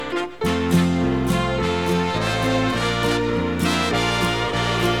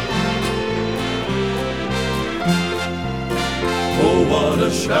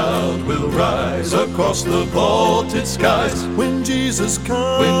shout will rise across the vaulted skies. When Jesus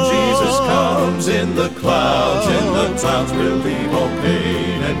comes in the clouds we'll leave all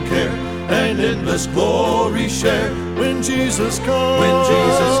pain and care, and endless glory share. When Jesus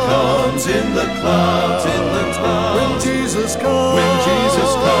comes in the clouds, when Jesus comes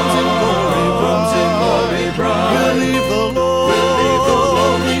in glory bright, we'll leave the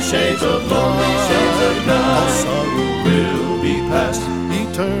lonely shades of night. All sorrow will be past,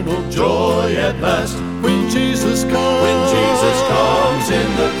 eternal joy at last. When Jesus comes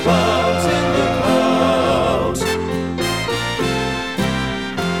in the clouds,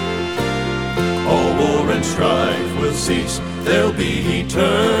 all war and strife will cease, there'll be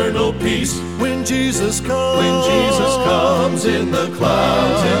eternal peace. When Jesus comes in the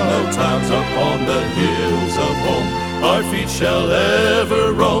clouds, in the towns upon the hills of home, our feet shall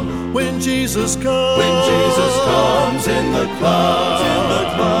ever roam. When Jesus comes in the clouds,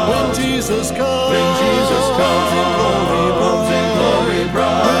 when Jesus comes in glory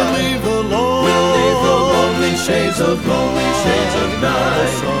bright, we'll leave the lonely shades of night.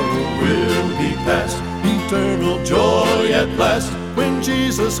 Sorrow will be past, eternal joy at last. When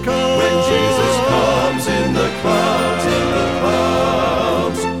Jesus comes in the clouds,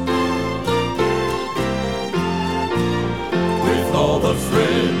 with all the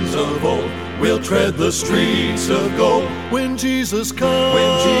friends of old, we'll tread the streets of gold. When Jesus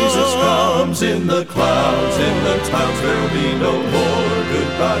comes in the clouds, in the towns there'll be no more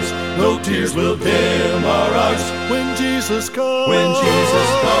goodbyes. No tears will dim our eyes. When Jesus comes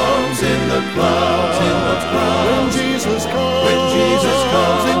in the clouds, when Jesus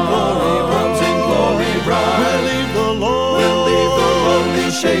comes in glory bright, we'll leave the lonely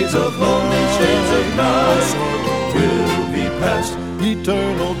shades of night. Sorrow will be past,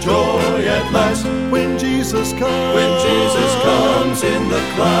 eternal joy at last. When Jesus comes in the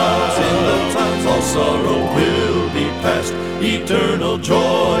clouds, all sorrow will be past, eternal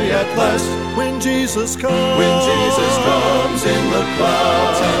joy at last. When Jesus comes in the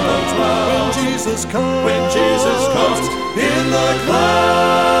clouds, when Jesus comes in the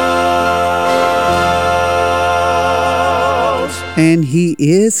clouds. And he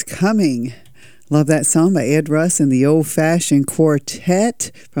is coming. Love that song by Ed Russ and the Old Fashioned Quartet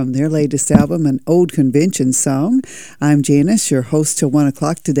from their latest album, an old convention song. I'm Janice, your host till 1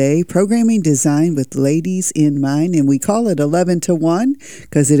 o'clock today. Programming designed with ladies in mind, and we call it 11 to 1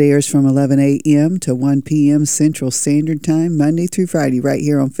 because it airs from 11 a.m. to 1 p.m. Central Standard Time, Monday through Friday, right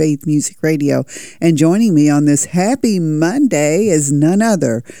here on Faith Music Radio. And joining me on this happy Monday is none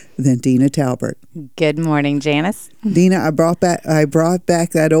other than Dina Talbert. Good morning, Janice. Dina, I brought back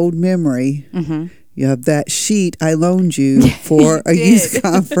that old memory. Mm-hmm. You have that sheet I loaned you for a youth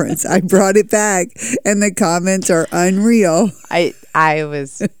conference. I brought it back, and the comments are unreal. I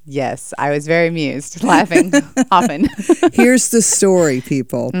was very amused, laughing often. Here's the story,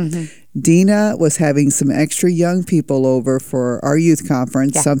 people. Mm-hmm. Dina was having some extra young people over for our youth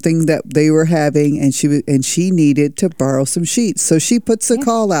conference, something that they were having, and she needed to borrow some sheets. So she puts a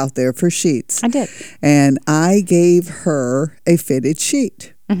call out there for sheets. I did. And I gave her a fitted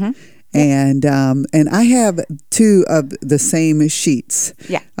sheet. Mm-hmm. And I have two of the same sheets.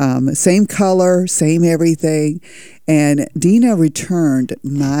 Yeah. Same color, same everything. And Dina returned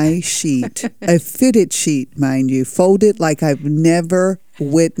my sheet, a fitted sheet, mind you, folded like I've never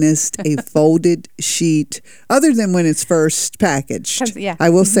witnessed a folded sheet other than when it's first packaged. Yeah.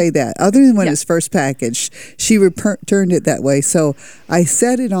 I will say that. Other than when it's first packaged, she returned it that way. So I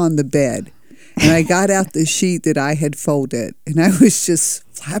set it on the bed. And I got out the sheet that I had folded, and I was just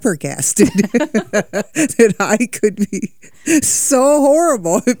flabbergasted that I could be so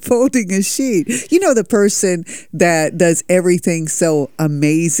horrible at folding a sheet. You know, the person that does everything so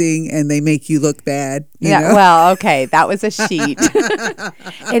amazing and they make you look bad. You know? Well, okay, that was a sheet.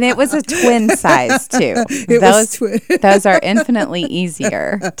 And it was a twin size, too. Those are infinitely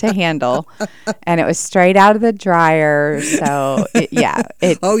easier to handle. And it was straight out of the dryer. So,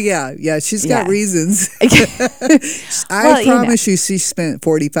 she's got reasons. I promise you she spent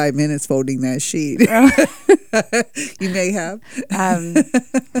 45 minutes folding that sheet. You may have.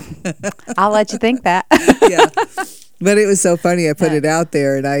 I'll let you think that. Yeah. But it was so funny. I put it out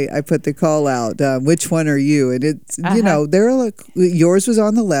there, and I put the call out. Which one are you? And it's yours was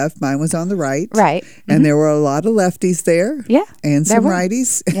on the left, mine was on the right. Right. And mm-hmm. there were a lot of lefties there. Yeah. And some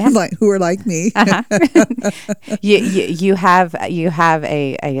righties, who are like me. You have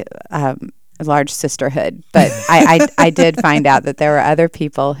a large sisterhood, but I did find out that there were other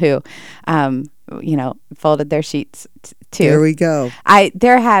people who, folded their sheets too. There we go.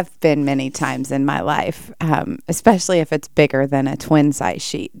 There have been many times in my life, especially if it's bigger than a twin size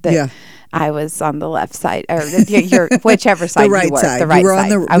sheet, that I was on the left side, or your whichever side the right you were. Side. The right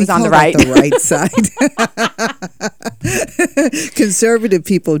side. I was on the right. The right side. Conservative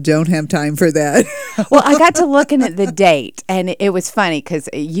people don't have time for that. Well, I got to looking at the date, and it was funny because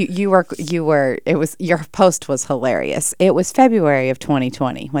your post was hilarious. It was February of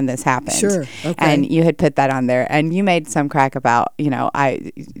 2020 when this happened. Sure. Okay. And you had put that on there, and you made some crack about,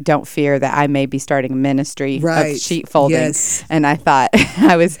 I don't fear that I may be starting a ministry of sheet folding. Yes. And I thought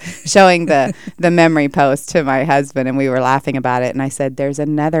I was showing the memory post to my husband, and we were laughing about it. And I said, "There's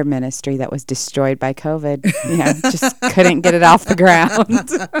another ministry that was destroyed by COVID. Just couldn't get it off the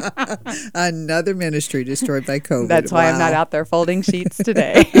ground." Another ministry destroyed by COVID. That's why I'm not out there folding sheets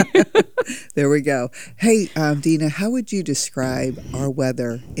today. There we go. Hey, Dina, how would you describe our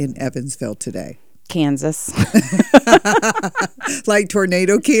weather in Evansville today? Kansas. Like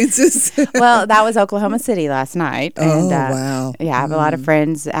tornado Kansas? Well, that was Oklahoma City last night. And, wow. Yeah, I have a lot of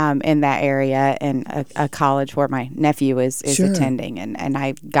friends in that area, and a college where my nephew is attending. And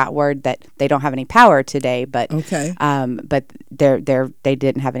I got word that they don't have any power today, but but they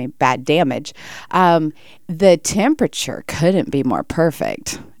didn't have any bad damage. The temperature couldn't be more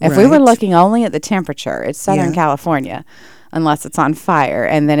perfect. If we were looking only at the temperature, it's Southern California. Unless it's on fire,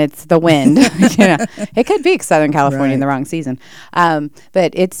 and then it's the wind. It could be Southern California in the wrong season,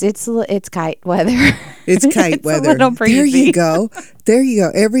 but it's kite weather. It's kite weather. A little breezy. There you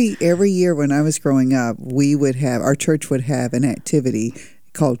go. Every year when I was growing up, our church would have an activity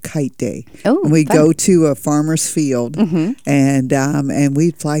called Kite Day. Oh, and we'd go to a farmer's field, and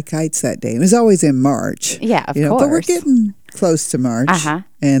we'd fly kites that day. It was always in March. Yeah, of course. But we're getting close to March.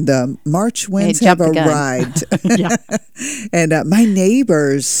 And March winds have arrived. And my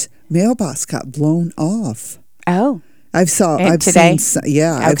neighbor's mailbox got blown off. Oh. I've today?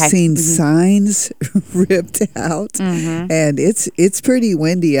 seen signs ripped out, and it's pretty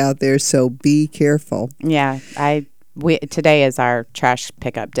windy out there, so be careful. Yeah, today is our trash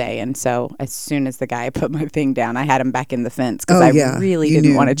pickup day, and so as soon as the guy put my thing down, I had him back in the fence because I really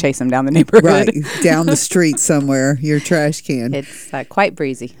didn't want to chase him down the neighborhood. Right, down the street somewhere, your trash can. It's quite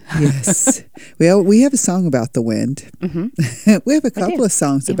breezy. Yes. Well, we have a song about the wind. We have a couple of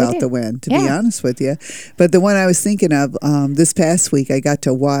songs about the wind, to be honest with you. But the one I was thinking of, this past week, I got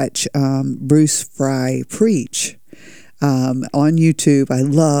to watch Bruce Fry preach. On YouTube. I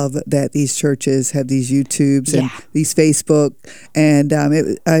love that these churches have these YouTubes and these Facebook, and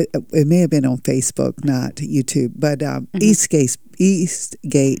it may have been on Facebook, not YouTube, but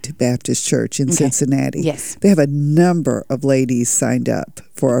Eastgate Baptist Church in Cincinnati. Yes. They have a number of ladies signed up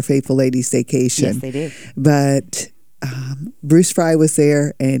for our Faithful Ladies Vacation. Yes, they do. But Bruce Fry was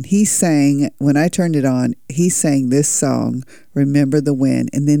there, and he sang, when I turned it on, he sang this song, Remember the Wind,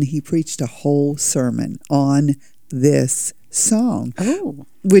 and then he preached a whole sermon on this song,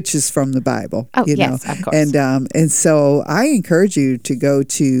 which is from the Bible. Oh, yes, of course. And so I encourage you to go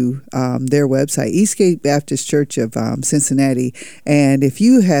to their website, Eastgate Baptist Church of Cincinnati, and if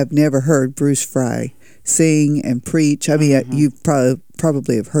you have never heard Bruce Fry sing and preach, I mean, you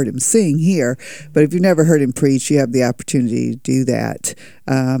probably have heard him sing here, but if you've never heard him preach, you have the opportunity to do that.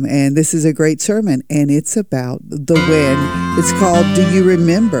 And this is a great sermon, and it's about the wind. It's called Do You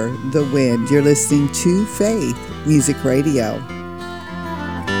Remember the Wind? You're listening to Faith Music Radio.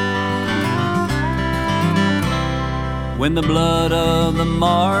 When the blood of the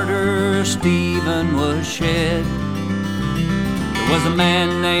martyr Stephen was shed, there was a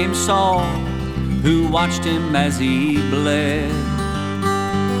man named Saul who watched him as he bled.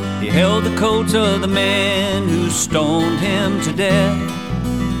 He held the coats of the men who stoned him to death.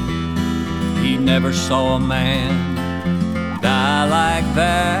 He never saw a man die like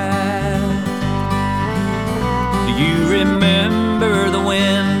that. Do you remember the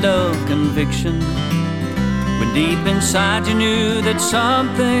wind of conviction, when deep inside you knew that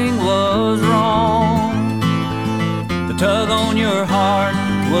something was wrong? The tug on your heart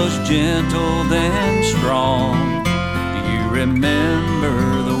was gentle then strong. Do you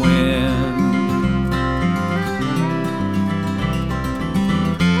remember the wind?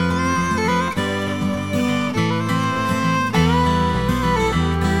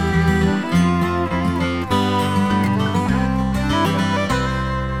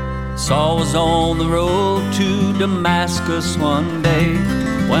 Saul was on the road to Damascus one day,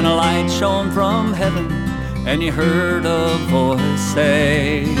 when a light shone from heaven and he heard a voice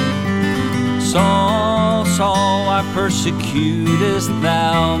say, Saul, Saul, why persecutest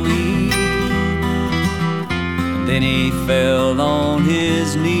thou me? And then he fell on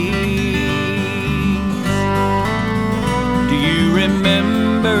his knees.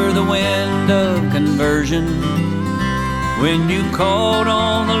 conversion when you called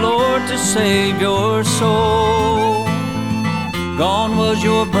on the Lord to save your soul. Gone was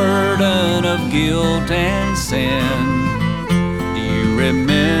your burden of guilt and sin. Do you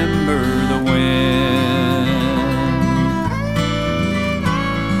remember the wind?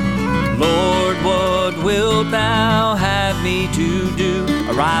 Lord, what wilt thou have me to do?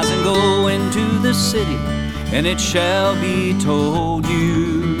 Arise and go into the city, and it shall be told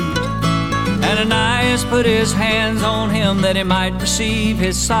you. Ananias put his hands on him that he might receive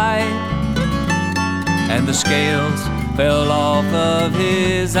his sight, and the scales fell off of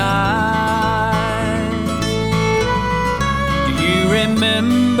his eyes. Do you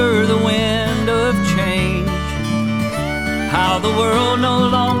remember the wind of change? How the world no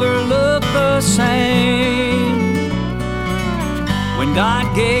longer looked the same when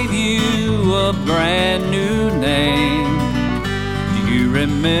God gave you a brand new name. Do you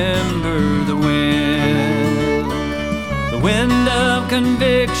remember the wind? The wind of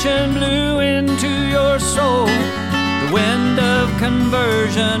conviction blew into your soul. The wind of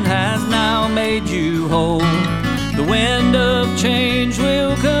conversion has now made you whole. The wind of change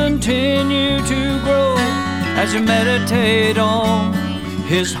will continue to grow as you meditate on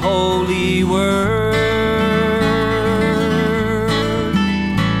His holy word.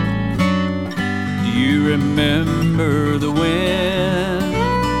 Do you remember the wind?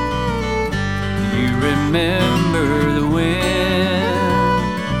 Do you remember the wind?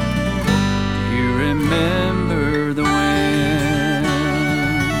 Do you remember the wind?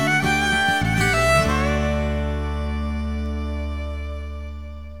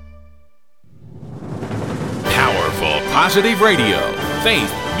 Powerful, positive radio.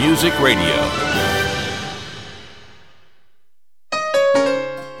 Faith Music Radio.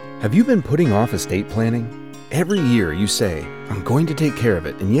 Have you been putting off estate planning? Every year you say, I'm going to take care of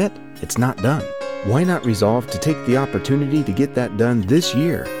it, and yet it's not done. Why not resolve to take the opportunity to get that done this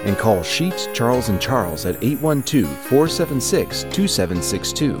year and call Sheets, Charles & Charles at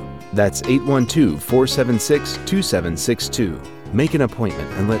 812-476-2762. That's 812-476-2762. Make an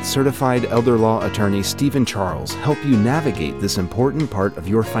appointment and let certified elder law attorney Stephen Charles help you navigate this important part of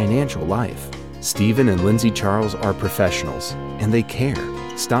your financial life. Stephen and Lindsay Charles are professionals, and they care.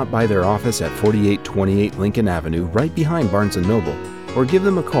 Stop by their office at 4828 Lincoln Avenue, right behind Barnes & Noble, or give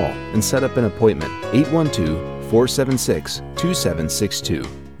them a call and set up an appointment, 812-476-2762.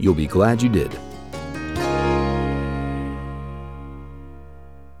 You'll be glad you did.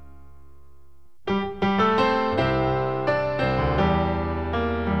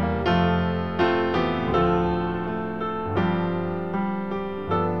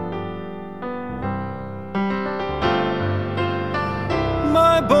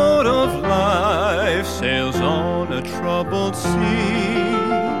 My boat of life sails on a troubled sea,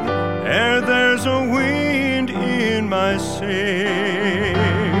 ere there's a wind in my sails.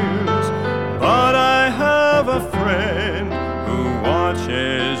 But I have a friend who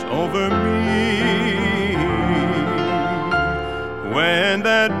watches over me when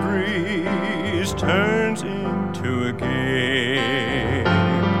that breeze turns into a gale.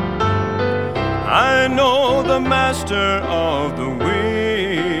 I know the master of the wind.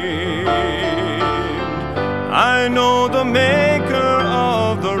 I know the maker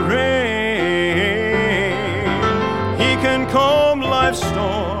of the rain. He can calm life's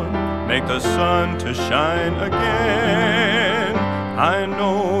storm, make the sun to shine again. I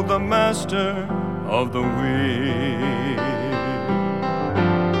know the master of the wind.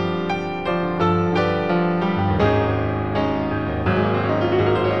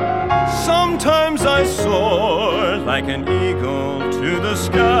 Sometimes I soar like an eagle to the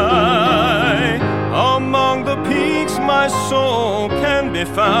sky. Among the peaks my soul can be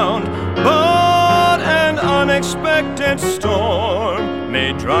found, but an unexpected storm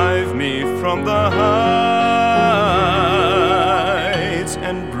may drive me from the heights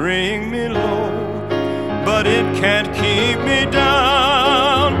and bring me low, but it can't keep me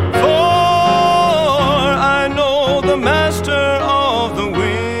down, for I know the master of the wind.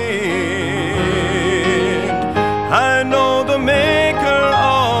 I know the maker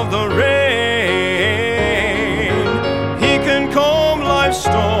of the rain. He can calm life's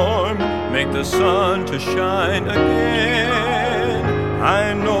storm, make the sun to shine again.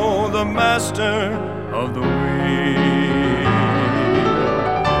 I know the master of the wind.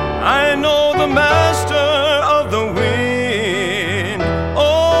 I know the master of the wind.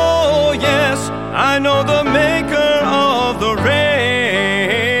 Oh yes, I know the maker of the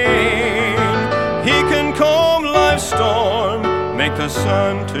rain. He can calm life's storm, make the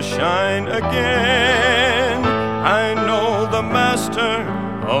sun to shine again. I know the master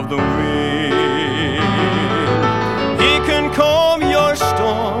of the wind. He can calm your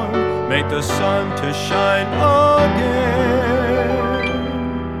storm, make the sun to shine again.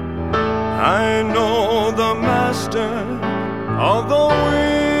 I know the master of the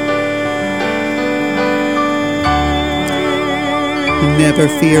wind. Never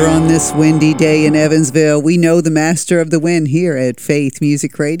fear on this windy day in Evansville. We know the master of the wind here at Faith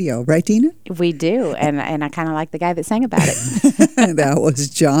Music Radio. Right, Dina? We do, and I kind of like the guy that sang about it. That was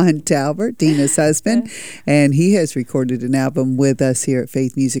John Talbert, Dina's husband, and he has recorded an album with us here at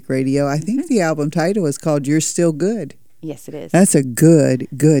Faith Music Radio. I think the album title is called You're Still Good. Yes, it is. That's a good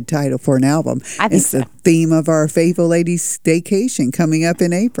title for an album. I think it's the theme of our Faithful Ladies Staycation coming up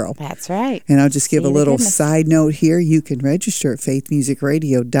in April. That's right. And I'll just give a little side note here. You can register at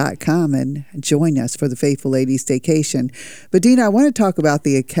faithmusicradio.com and join us for the Faithful Ladies Staycation. But Dina, I want to talk about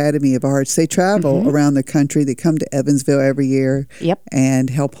the Academy of Arts. They travel around the country. They come to Evansville every year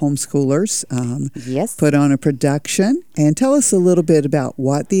and help homeschoolers put on a production. And tell us a little bit about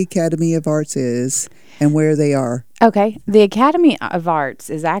what the Academy of Arts is and where they are. Okay. The Academy of Arts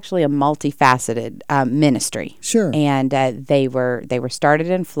is actually a multifaceted ministry. Sure. And they were started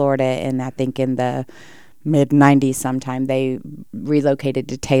in Florida, and I think in the mid-90s sometime. They relocated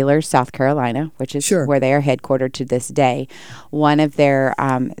to Taylor, South Carolina, which is where they are headquartered to this day. One of their,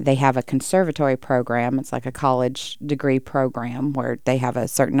 they have a conservatory program. It's like a college degree program where they have a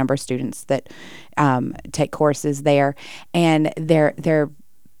certain number of students that take courses there. And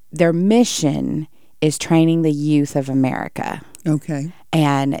their mission is training the youth of America. Okay.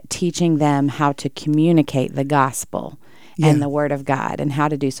 And teaching them how to communicate the gospel and the Word of God and how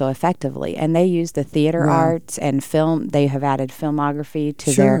to do so effectively. And they use the theater arts and film. They have added filmography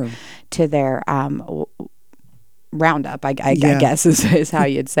to their roundup, I guess is how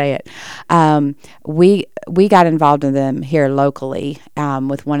you'd say it. We got involved in them here locally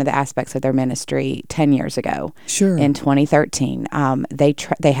with one of the aspects of their ministry 10 years ago. Sure. In 2013.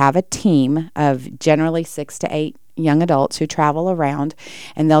 They have a team of generally 6 to 8 young adults who travel around,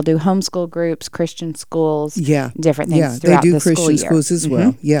 and they'll do homeschool groups, Christian schools, different things throughout the school year. They do Christian schools as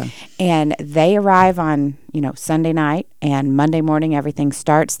well, And they arrive on, Sunday night, and Monday morning everything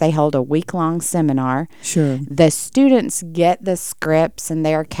starts. They hold a week-long seminar. Sure. The students get the scripts, and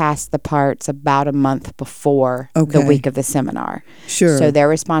they are cast the parts about a month before the week of the seminar. Sure. So their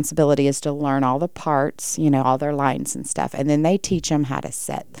responsibility is to learn all the parts, all their lines and stuff. And then they teach them how to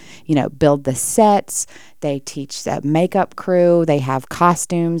build the sets. They teach the makeup crew. They have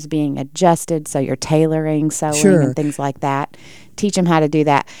costumes being adjusted, so you're tailoring, sewing, and things like that. Teach them how to do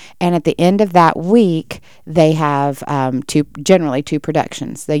that. And at the end of that week, they have generally two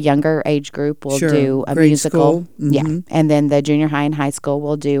productions. The younger age group will do a musical. And then the junior high and high school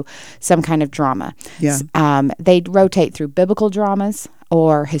will do some kind of drama. They rotate through biblical dramas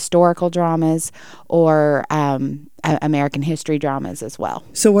or historical dramas or American history dramas as well.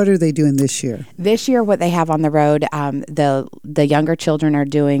 So what are they doing this year? This year, what they have on the road, the younger children are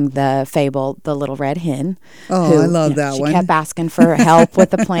doing the fable, The Little Red Hen. Oh, I love that one. She kept asking for help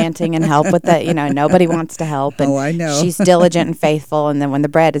with the planting and help with the, nobody wants to help. And I know. She's diligent and faithful, and then when the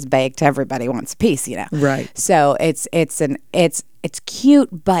bread is baked, everybody wants a piece, Right. So it's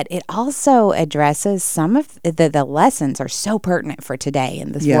cute, but it also addresses some of the lessons are so pertinent for today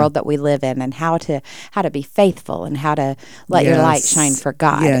in this world that we live in, and how to be faithful and how to let your light shine for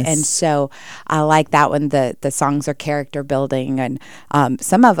God. And so I like that one. The songs are character building, and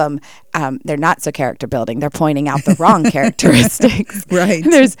some of them they're not so character building. They're pointing out the wrong characteristics. Right.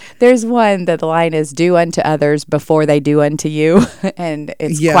 There's one that the line is "Do unto others before they do unto you," and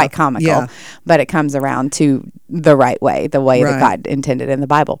it's quite comical, but it comes around to the right way, the way that God intended in the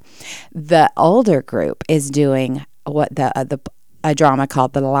Bible. The older group is doing a drama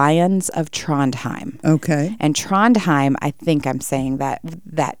called The Lions of Trondheim. Okay. And Trondheim, I think I'm saying that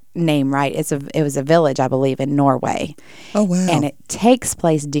name right. It was a village, I believe, in Norway. Oh, wow. And it takes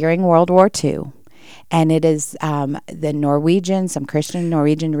place during World War II. And it is some Christian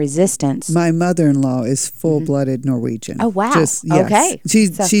Norwegian resistance. My mother-in-law is full-blooded Norwegian. Oh, wow. Okay.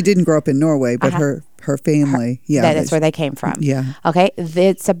 She didn't grow up in Norway, but her family, that's where they came from. Yeah. Okay.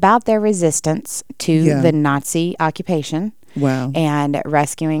 It's about their resistance to the Nazi occupation. Wow. And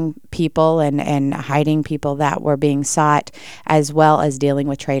rescuing people and hiding people that were being sought, as well as dealing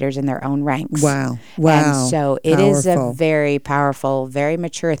with traitors in their own ranks. Wow. And so it is a very powerful, very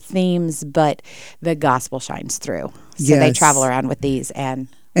mature themes, but the gospel shines through. So they travel around with these, and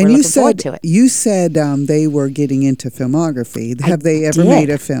And we're looking forward to it. You said they were getting into filmography. Have they ever made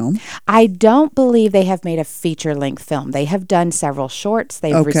a film? I don't believe they have made a feature-length film. They have done several shorts.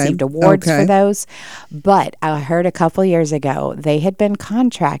 They've received awards for those. But I heard a couple years ago they had been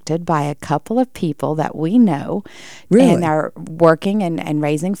contracted by a couple of people that we know and are working and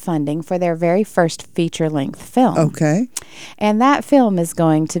raising funding for their very first feature-length film. Okay. And that film is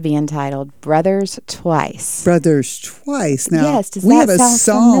going to be entitled Brothers Twice. Brothers Twice. Now, yes, does that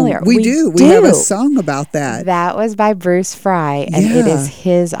sound familiar? We do. We have a song about that. That was by Bruce Fry, and it is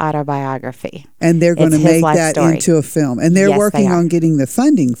his autobiography. And they're going to make that into a film. And they're working on getting the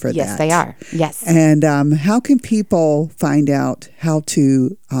funding for that. Yes, they are. Yes. And how can people find out how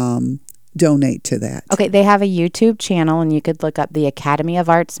to donate to that? Okay, they have a YouTube channel, and you could look up the Academy of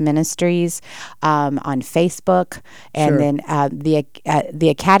Arts Ministries on Facebook, and then the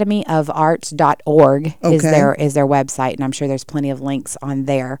academyofarts.org is their website, and I'm sure there's plenty of links on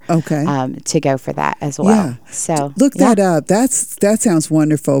there to go for that as well. Yeah. So look that up. That sounds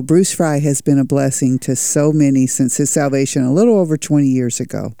wonderful. Bruce Fry has been a blessing to so many since his salvation a little over 20 years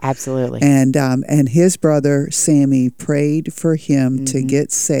ago. Absolutely. And his brother Sammy prayed for him to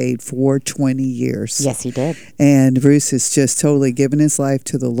get saved for 20 years. Yes, he did. And Bruce has just totally given his life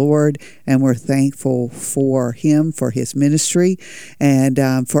to the Lord, and we're thankful for him, for his ministry, and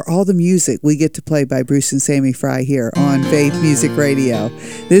for all the music we get to play by Bruce and Sammy Fry here on Faith Music Radio.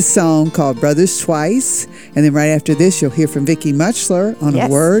 This song called Brothers Twice, and then right after this you'll hear from Vicki Muchler on a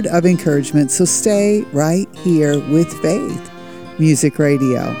word of encouragement. So stay right here with Faith Music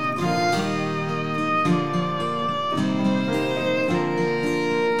Radio.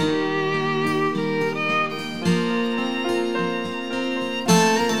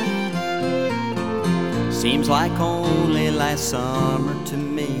 Seems like only last summer to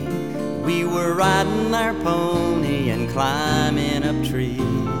me, we were riding our pony and climbing up trees,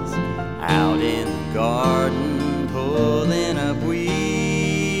 out in the garden pulling up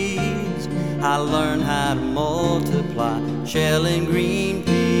weeds. I learned how to multiply, shelling green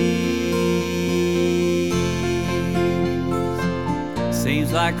peas.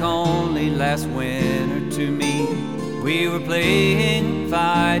 Seems like only last winter to me, we were playing,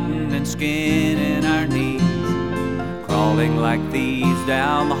 fighting, and skinning our knees, crawling like thieves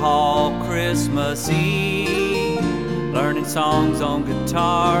down the hall Christmas Eve, learning songs on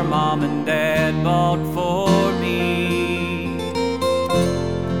guitar Mom and Dad bought for me.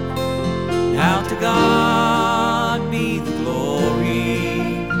 Now to God be the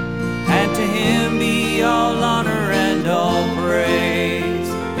glory, and to Him be all honor and all praise.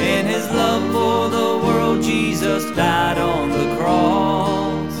 In His love for the world, Jesus died on the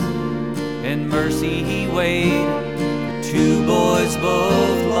cross. In mercy He waited, two boys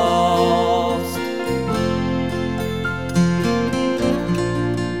both lost.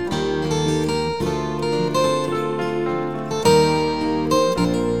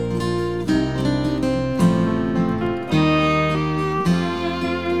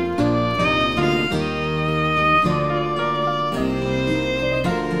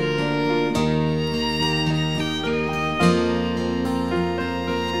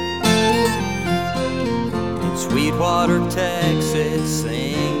 Sweetwater, Texas,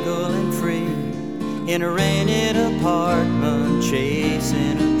 single and free, in a rented apartment,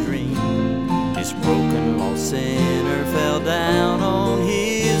 chasing a dream. This broken, lost sinner fell down on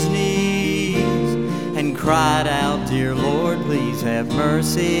his knees and cried out, "Dear Lord, please have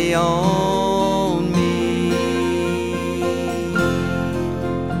mercy on me."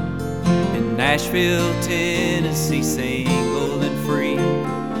 In Nashville, Tennessee, single and free,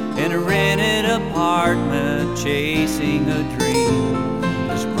 in a rented apartment, chasing a dream.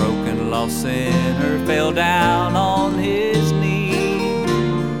 This broken, lost sinner fell down on his knees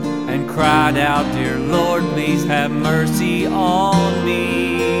and cried out, "Dear Lord, please have mercy on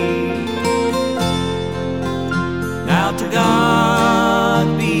me." Now to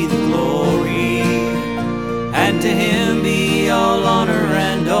God be the glory, and to Him be all honor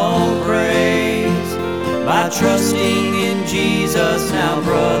and all praise. By trusting in Jesus, now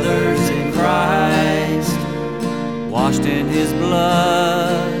brothers in Christ, washed in His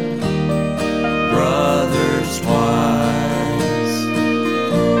blood, brothers twice.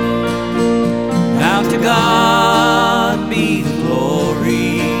 Now to God be the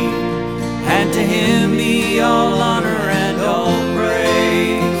glory, and to Him be all honor and all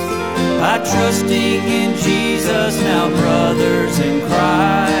praise. By trusting in Jesus, now brothers in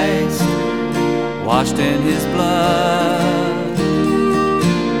Christ, washed in His blood,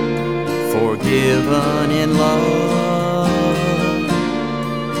 forgiven in love,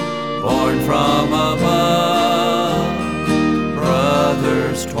 born from above,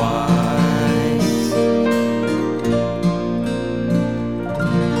 brothers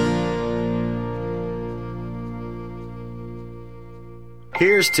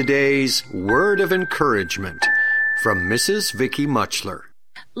Here's today's word of encouragement from Mrs. Vicky Muchler.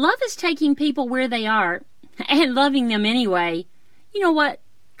 Love is taking people where they are and loving them anyway. You know what?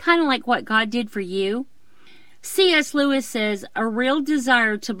 Kind of like what God did for you. C.S. Lewis says, a real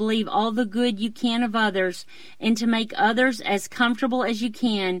desire to believe all the good you can of others and to make others as comfortable as you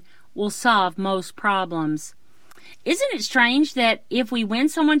can will solve most problems. Isn't it strange that if we win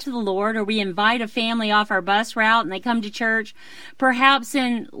someone to the Lord or we invite a family off our bus route and they come to church, perhaps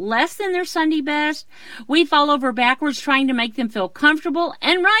in less than their Sunday best, we fall over backwards trying to make them feel comfortable,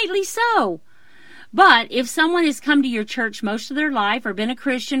 and rightly so. But if someone has come to your church most of their life or been a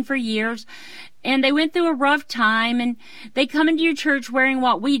Christian for years and they went through a rough time and they come into your church wearing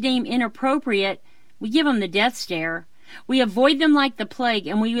what we deem inappropriate, we give them the death stare. We avoid them like the plague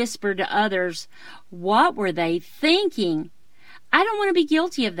and we whisper to others, what were they thinking? I don't want to be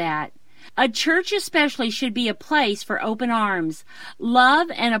guilty of that. A church especially should be a place for open arms,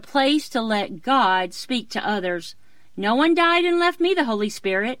 love, and a place to let God speak to others. No one died and left me the Holy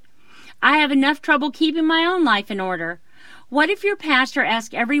Spirit. I have enough trouble keeping my own life in order. What if your pastor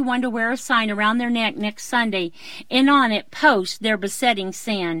asked everyone to wear a sign around their neck next Sunday and on it post their besetting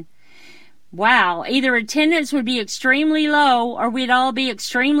sin? Wow, either attendance would be extremely low or we'd all be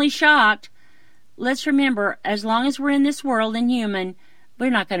extremely shocked. Let's remember, as long as we're in this world and human, we're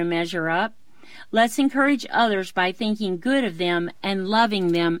not going to measure up. Let's encourage others by thinking good of them and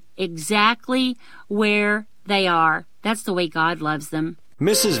loving them exactly where they are. That's the way God loves them.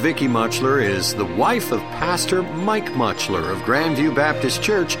 Mrs. Vicky Muchler is the wife of Pastor Mike Muchler of Grandview Baptist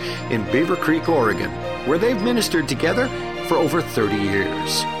Church in Beaver Creek, Oregon, where they've ministered together for over 30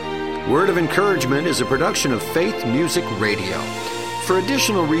 years. Word of Encouragement is a production of Faith Music Radio. For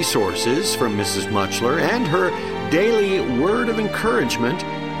additional resources from Mrs. Muchler and her daily Word of Encouragement,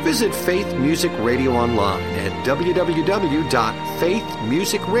 visit Faith Music Radio online at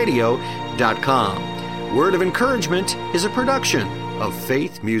www.faithmusicradio.com. Word of Encouragement is a production of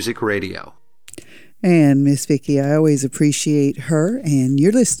Faith Music Radio. And Miss Vicky, I always appreciate her. And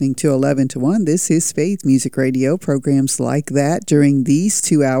you're listening to 11 to 1. This is Faith Music Radio. Programs like that during these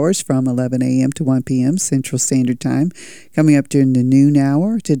 2 hours from 11 a.m. to 1 p.m. Central Standard Time. Coming up during the noon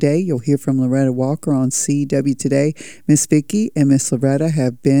hour today, you'll hear from Loretta Walker on CW Today. Miss Vicky and Miss Loretta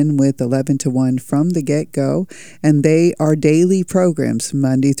have been with 11 to 1 from the get-go. And they are daily programs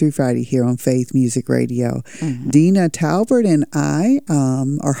Monday through Friday here on Faith Music Radio. Mm-hmm. Dina Talbert and I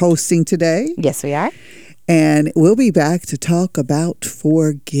are hosting today. Yes, we are. And we'll be back to talk about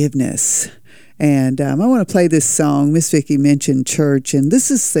forgiveness. And I want to play this song. Miss Vicky mentioned church, and this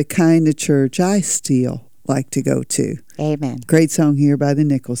is the kind of church I still like to go to. Amen. Great song here by the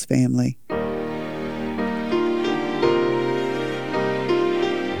Nichols family.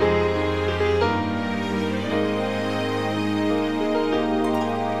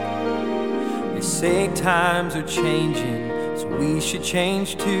 They say times are changing, so we should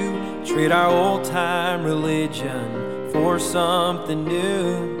change too. Trade our old-time religion for something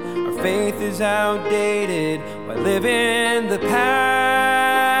new. Our faith is outdated, why live in the past?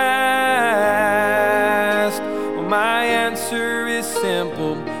 Well, my answer is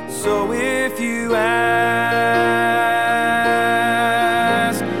simple, so if you ask,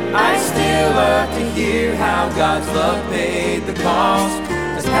 I still love to hear how God's love paid the cost.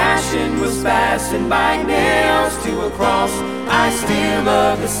 His passion was fastened by nails to a cross. I still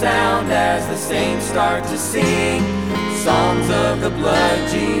love the sound as the saints start to sing songs of the blood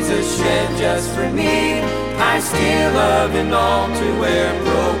Jesus shed just for me. I still love an altar where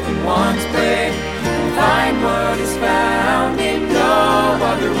broken ones pray and find what is found in no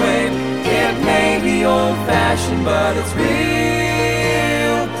other way. It may be old-fashioned, but it's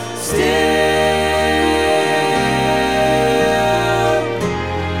real still.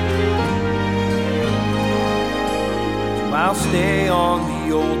 I'll stay on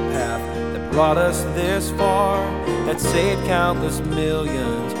the old path that brought us this far, that saved countless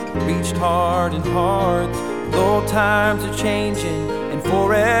millions, reached hardened hearts. Though times are changing and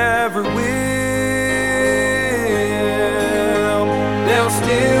forever will, there'll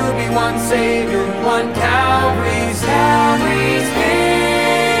still be one Savior, one Calvary's hill.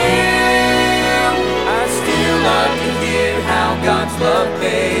 I still love to hear how God's love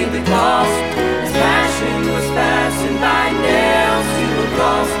paid the cost. His passion was fastened by nails to a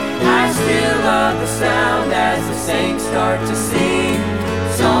cross. I still love the sound as the saints start to sing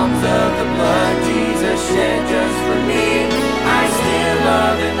songs of the blood Jesus shed just for me. I still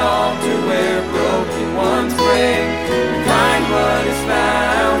love an altar where broken ones pray and find what is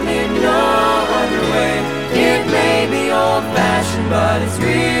found in no other way. It may be old-fashioned, but it's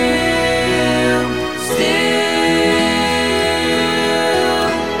real still.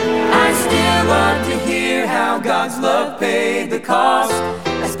 God's love paid the cost.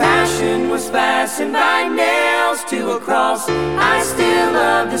 As passion was fastened by nails to a cross, I still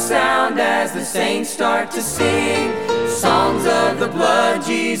love the sound as the saints start to sing songs of the blood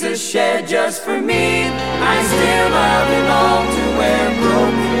Jesus shed just for me. I still love and long to where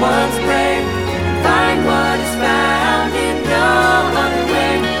broken ones pray and find what is found in no other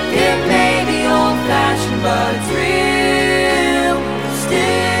way. It may be old-fashioned, but it's real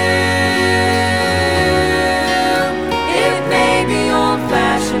still. It may be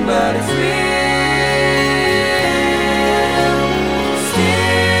old-fashioned, but it's real still.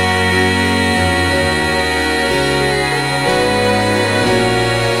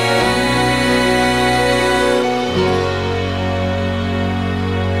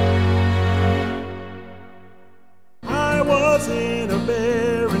 I was in a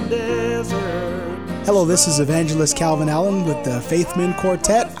barren desert. Hello, this is Evangelist Calvin Allen with the Faith Men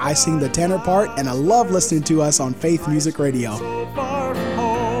Quartet. I sing the tenor part, and I love listening to us on Faith Music Radio. So far from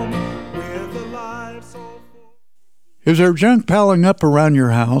home, with a life so full. Is there junk piling up around your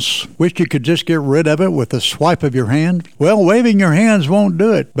house? Wish you could just get rid of it with a swipe of your hand? Well, waving your hands won't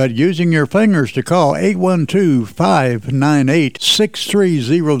do it, but using your fingers to call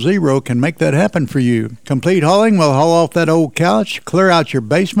 812-598-6300 can make that happen for you. Complete Hauling will haul off that old couch, clear out your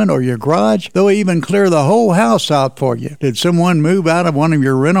basement or your garage. They'll even clear the whole house out for you. Did someone move out of one of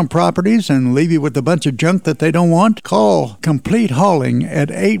your rental properties and leave you with a bunch of junk that they don't want? Call Complete Hauling at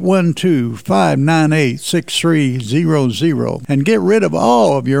 812-598-6300 and get rid of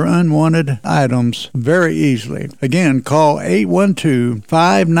all of your unwanted items very easily. Again, call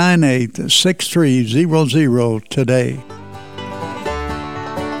 812-598-6300 today.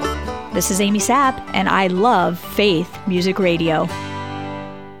 This is Amy Sapp, and I love Faith Music Radio.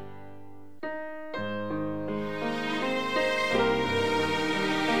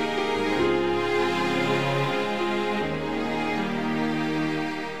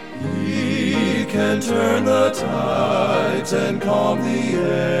 He can turn the tides and calm the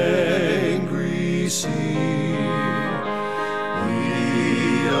angry sea.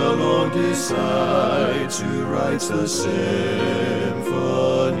 He alone decides who writes the symphony.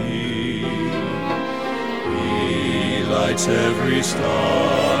 He lights every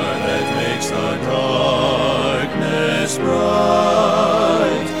star that makes the darkness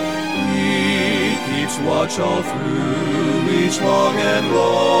bright. He keeps watch all through each long and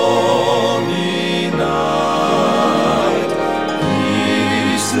lonely night.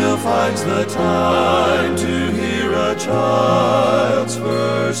 He still finds the time to hear a child's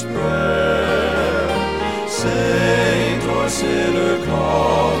first prayer. Saint or sinner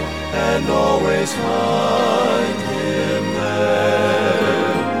call and always find him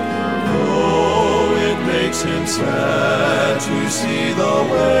there. Though it makes him sad to see the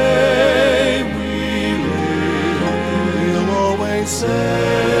way we live, he'll always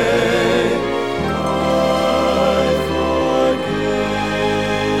say, I forgive.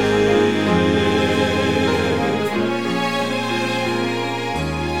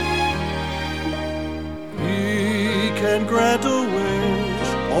 He can grant a wish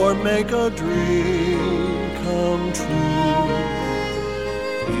or make a dream come true.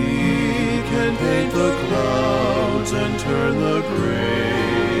 He can paint the clouds and turn the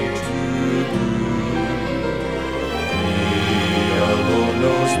gray to blue. He alone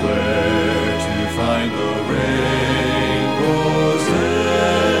knows where to find the rainbow's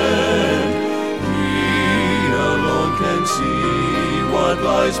end. He alone can see what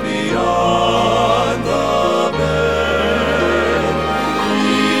lies beyond the bend.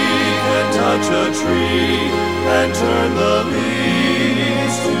 He can touch a tree and turn the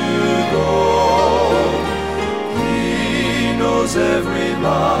leaves to gold. He knows every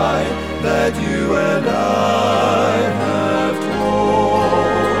lie that you and I have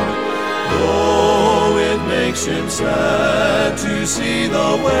told. Though it makes him sad to see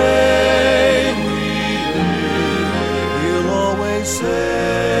the way we live, he'll always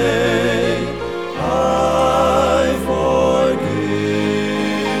say, I forgive.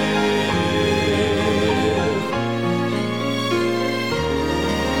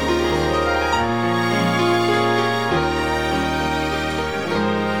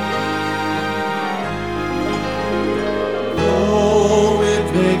 Though it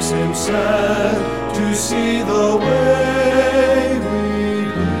makes him sad to see the way we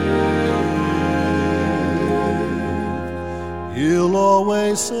live, he'll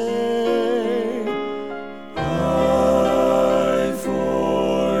always say, I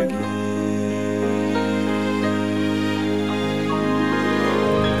forgive.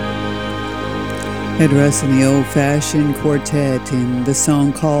 Ed Russ and the Old Fashioned Quartet in the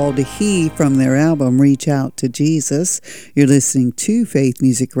song called He from their album Reach Out to Jesus. You're listening to Faith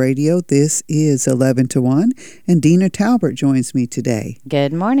Music Radio. This is 11 to 1, and Dina Talbert joins me today.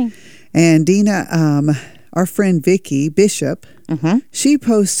 Good morning. And Dina, our friend Vicki Bishop, she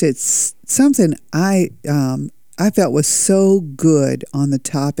posted something I felt was so good on the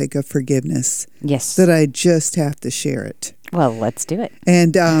topic of forgiveness. Yes. That I just have to share it. Well, let's do it.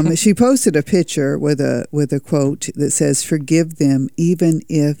 And she posted a picture with a quote that says, "Forgive them even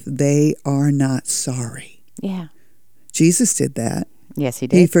if they are not sorry." Yeah. Jesus did that. Yes, he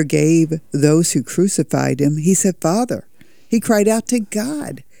did. He forgave those who crucified him. He said, "Father." He cried out to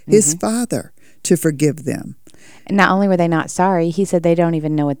God, his Father, to forgive them. Not only were they not sorry, he said they don't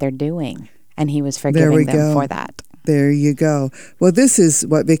even know what they're doing. And he was forgiving them for that. There you go. Well, this is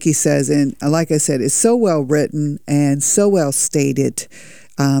what Vicki says, and like I said, it's so well written and so well stated.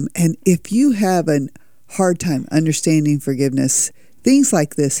 And if you have a hard time understanding forgiveness, things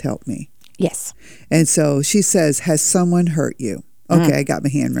like this help me. Yes. And so she says, has someone hurt you? Okay, I got my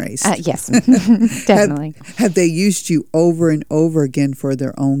hand raised. Yes, definitely. Have they used you over and over again for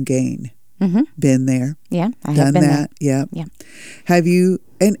their own gain? Been there? Yeah, I have been that. there. Yeah. Have you?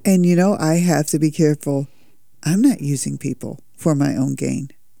 And you know, I have to be careful. I'm not using people for my own gain.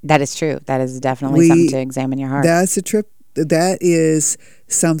 That is true. That is definitely something to examine your heart. That's a trip. That is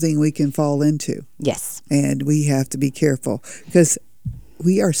something we can fall into. Yes. And we have to be careful because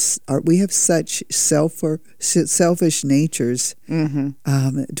we have such selfish natures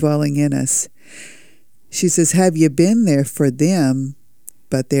dwelling in us. She says, have you been there for them,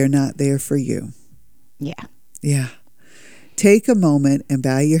 but they're not there for you? Yeah. Yeah. Take a moment and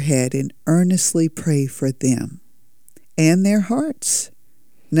bow your head and earnestly pray for them and their hearts.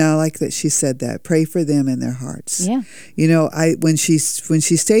 Now, I like that she said that. Pray for them and their hearts. Yeah. You know, when she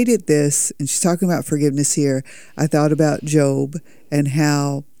stated this, and she's talking about forgiveness here, I thought about Job and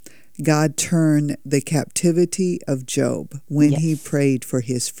how God turned the captivity of Job when he prayed for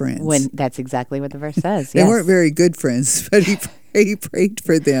his friends. That's exactly what the verse says. They weren't very good friends, but he prayed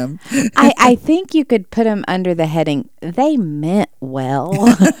for them. I think you could put them under the heading, they meant well.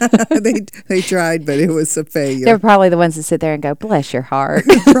 They tried, but it was a failure. They're probably the ones that sit there and go, bless your heart.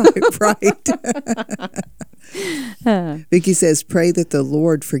 Right. Vicki says, pray that the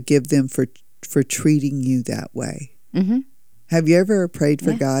Lord forgive them for treating you that way. Have you ever prayed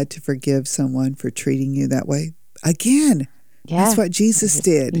for God to forgive someone for treating you that way? Again. Yeah. That's what Jesus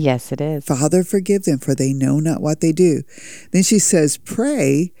did. Yes, it is. Father, forgive them, for they know not what they do. Then she says,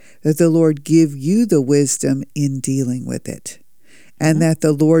 pray that the Lord give you the wisdom in dealing with it, and that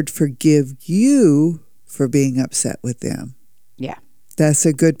the Lord forgive you for being upset with them. Yeah. This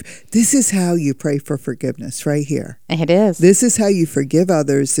is how you pray for forgiveness right here. It is. This is how you forgive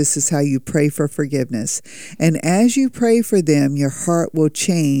others. This is how you pray for forgiveness. And as you pray for them, your heart will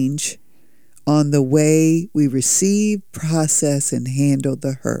change on the way we receive, process, and handle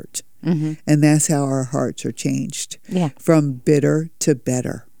the hurt. And that's how our hearts are changed. Yeah. From bitter to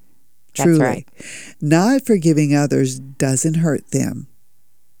better. Truly. That's right. Not forgiving others doesn't hurt them.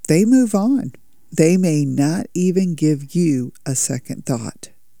 They move on. They may not even give you a second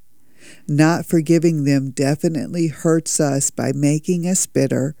thought. Not forgiving them definitely hurts us by making us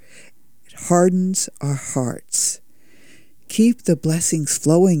bitter. It hardens our hearts. Keep the blessings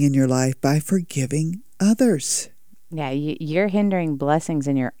flowing in your life by forgiving others. Yeah, you're hindering blessings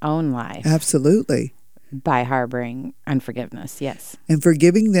in your own life. Absolutely. By harboring unforgiveness, yes. And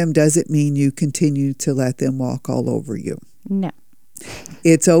forgiving them doesn't mean you continue to let them walk all over you. No.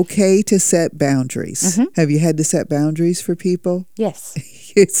 It's okay to set boundaries. Have you had to set boundaries for people? Yes.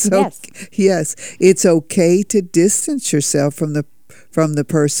 Yes. It's okay to distance yourself from the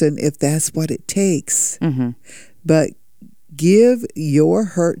person if that's what it takes. But give your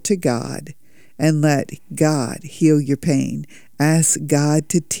hurt to God and let God heal your pain. Ask God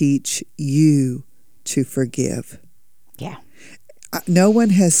to teach you to forgive. Yeah. No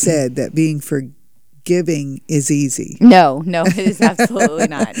one has said that being forgiving is easy. No, it is absolutely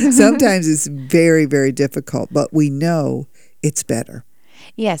not. Sometimes it's very, very difficult, but we know it's better.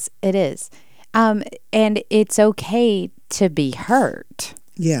 Yes, it is. And it's okay to be hurt.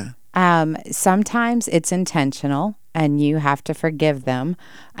 Yeah. Sometimes it's intentional and you have to forgive them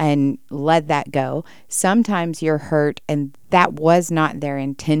and let that go. Sometimes you're hurt and that was not their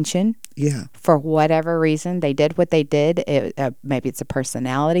intention. Yeah. For whatever reason, they did what they did. Maybe it's a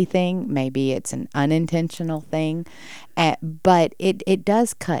personality thing. Maybe it's an unintentional thing. But it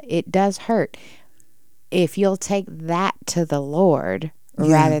does cut. It does hurt. If you'll take that to the Lord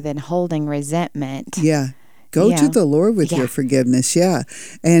rather than holding resentment. Yeah. Go to the Lord with your forgiveness. Yeah.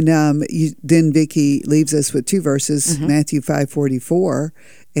 And then Vicki leaves us with 2 verses, Matthew 5:44.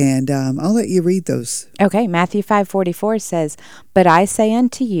 And I'll let you read those. Okay. Matthew 5:44 says, "But I say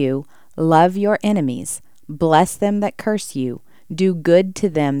unto you, love your enemies, bless them that curse you, do good to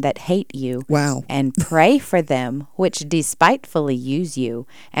them that hate you. Wow. And pray for them which despitefully use you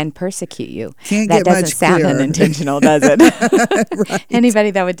and persecute you." Can't that get doesn't much sound clearer. unintentional, does it? Right.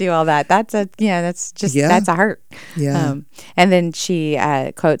 Anybody that would do all that, that's a hurt. Yeah. And then she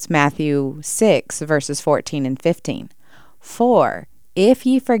quotes Matthew 6 verses 14 and 15. "For if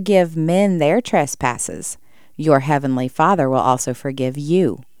ye forgive men their trespasses, your heavenly Father will also forgive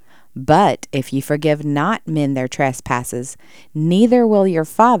you. But if ye forgive not men their trespasses, neither will your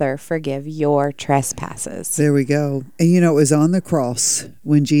Father forgive your trespasses." There we go. And it was on the cross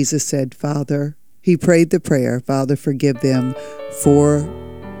when Jesus said, Father, he prayed the prayer, Father, forgive them, for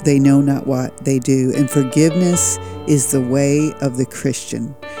they know not what they do. And forgiveness is the way of the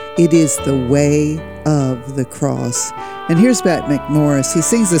Christian. It is the way of the cross. And here's Matt McMorris. He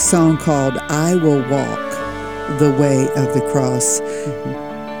sings a song called I Will Walk the Way of the Cross.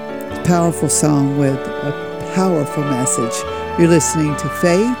 Powerful song with a powerful message. You're listening to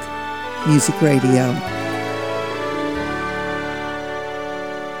Faith Music Radio.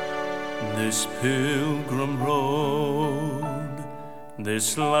 This pilgrim road,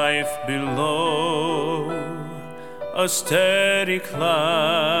 this life below, a steady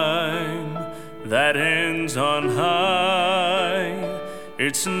climb that ends on high.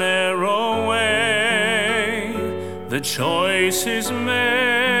 It's narrow way, the choice is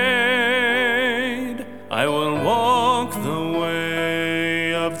made. I will walk the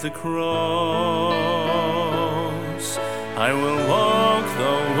way of the cross. I will walk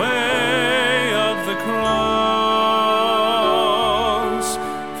the way of the cross.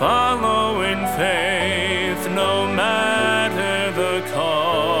 Follow in faith no matter the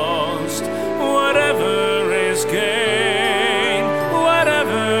cost. Whatever is gain,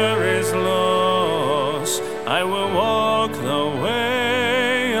 whatever is loss, I will walk the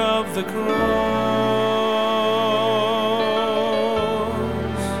way of the cross.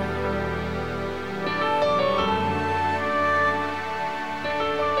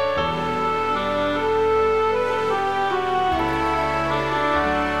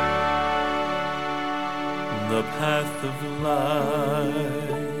 The path of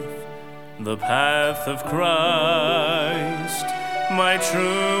life, the path of Christ, my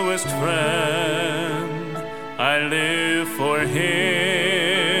truest friend, I live for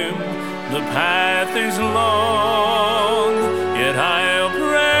Him. The path is long, yet I'll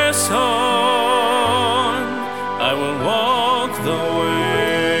press on. I will walk the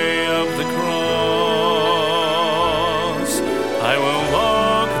way of the cross. I will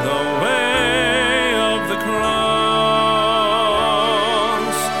walk the way of the cross.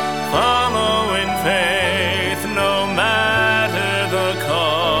 Follow in faith no matter the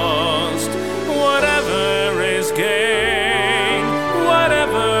cost. Whatever is gain,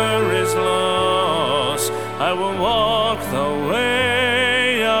 whatever is loss, I will walk the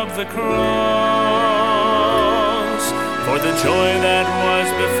way of the cross. For the joy that was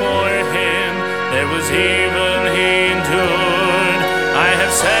before Him, there was evil He endured. I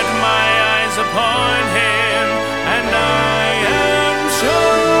have set my eyes upon Him, and I am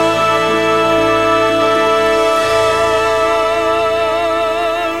sure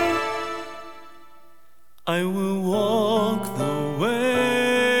I will walk the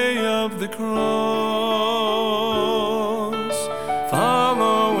way of the cross.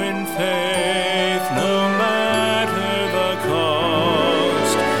 Follow in faith no matter the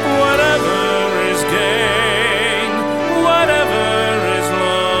cost. Whatever is gain,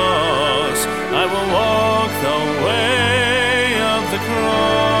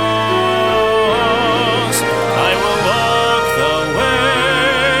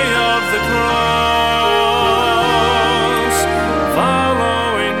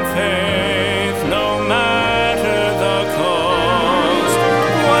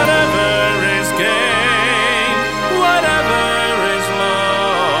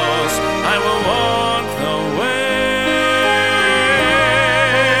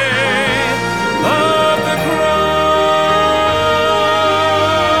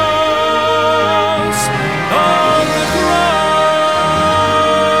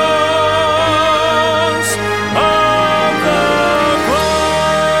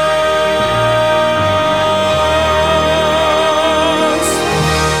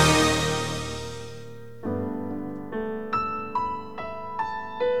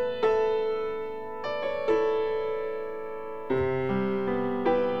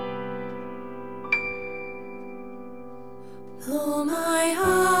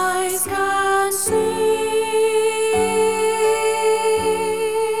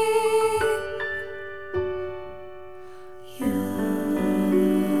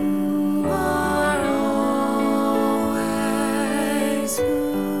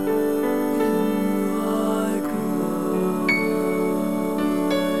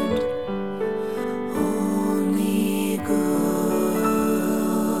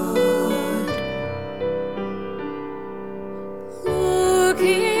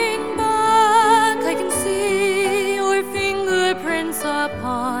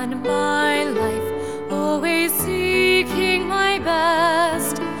 on my life, always seeking my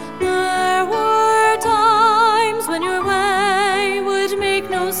best. There were times when your way would make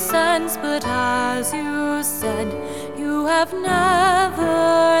no sense, but as you said, you have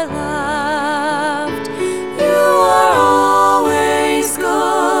never left. You are always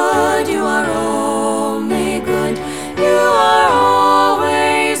good, you are only good, you are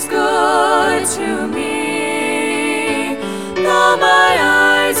always good to me. Though my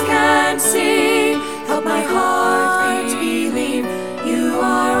eyes can't see, help my heart believe, you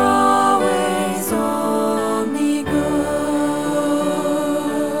are always only good.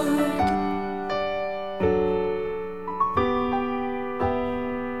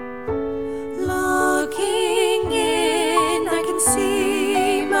 Looking in, I can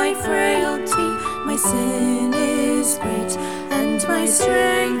see my frailty, my sin is great, and my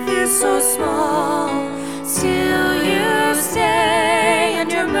strength is so small. Still you stay,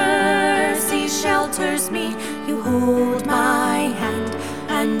 and your mercy shelters me. You hold my hand,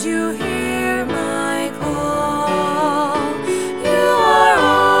 and you hear my call. You are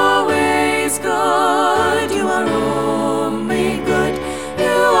always good, you are only good, you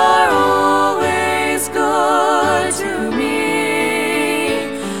are always good to me.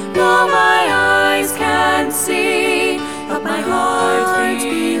 Though my eyes can't see, but my heart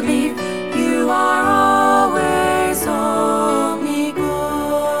believe, you are always only good.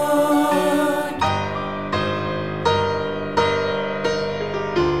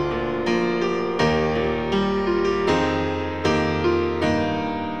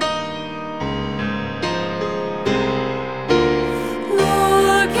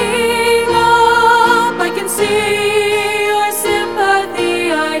 Looking up, I can see your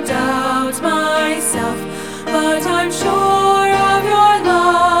sympathy. I doubt myself, but I'm sure of your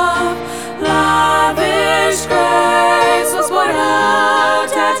love. Lavish grace was poured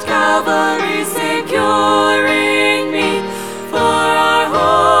out at Calvary, securing me for our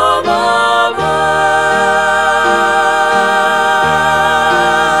home above.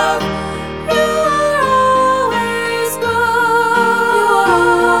 You are always good, you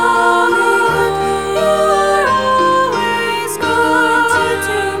are only good, you are always good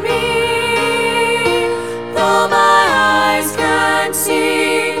to me. Though my eyes can't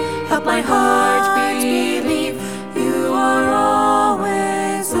see, help my heart believe, you are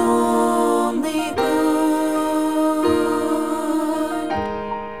always only good.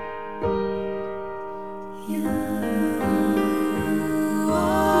 You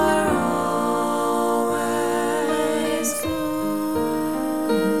are always only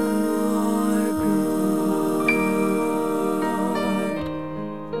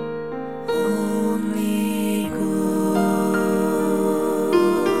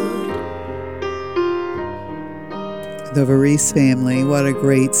The Varese family, what a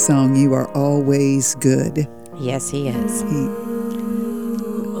great song. You are always good. Yes, he is.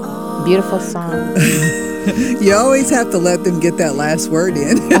 Beautiful song. You always have to let them get that last word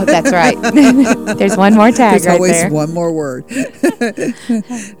in. Oh, that's right. There's one more tag. There's right always there. one more word.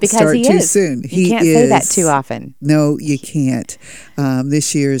 Because Start he too is. soon. You can't say that too often. No, you can't.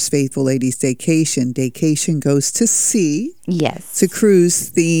 This year's Faithful Ladies Daycation. Daycation goes to sea. Yes. It's a cruise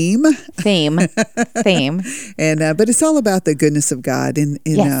theme. Theme. And but it's all about the goodness of God.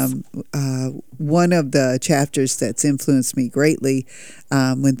 Yes. One of the chapters that's influenced me greatly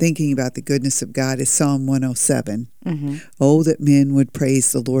when thinking about the goodness of God is Psalm 107. Mm-hmm. Oh, that men would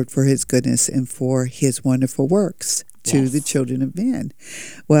praise the Lord for his goodness and for his wonderful works to the children of men.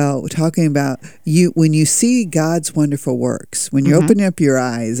 Well, talking about when you see God's wonderful works, when you open up your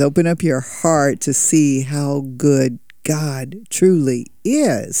eyes, open up your heart to see how good God truly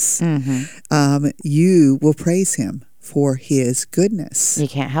is, you will praise him for his goodness. You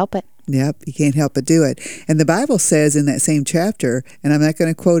can't help it. Yep, you can't help but do it. And the Bible says in that same chapter, and I'm not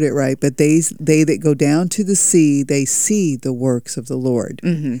going to quote it right, but they that go down to the sea, they see the works of the Lord.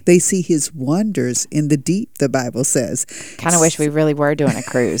 Mm-hmm. They see his wonders in the deep, the Bible says. Kind of wish we really were doing a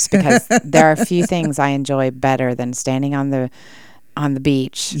cruise, because there are a few things I enjoy better than standing on the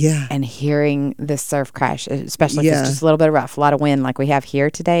beach and hearing the surf crash, especially if it's just a little bit rough, a lot of wind like we have here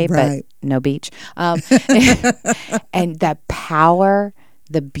today, but no beach. And the power,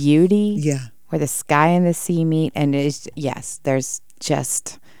 the beauty, where the sky and the sea meet, and it's just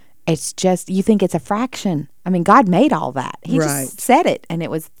you think it's a fraction. I mean, God made all that. He just said it, and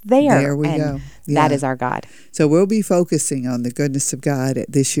it was there. There we go. That is our God. So we'll be focusing on the goodness of God at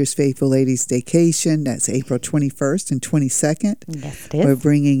this year's Faithful Ladies Daycation. That's April 21st and 22nd. Yes, it is. We're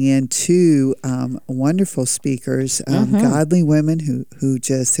bringing in two wonderful speakers, godly women who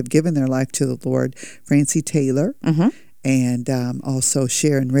just have given their life to the Lord, Francie Taylor and also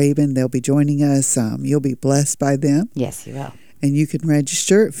Sharon Raven. They'll be joining us. You'll be blessed by them. Yes, you will. And you can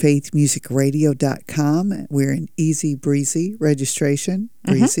register at faithmusicradio.com. We're an easy breezy registration.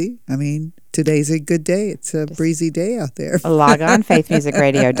 Breezy. I mean, today's a good day. It's a breezy day out there. Log on,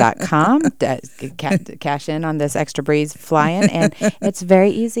 faithmusicradio.com. Cash in on this extra breeze fly-in, and it's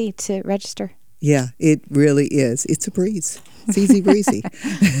very easy to register. Yeah, it really is. It's a breeze. It's easy breezy.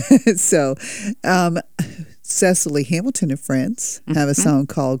 So, Cecily Hamilton and friends have a song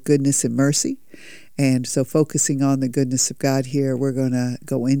called Goodness and Mercy. And so focusing on the goodness of God here, we're going to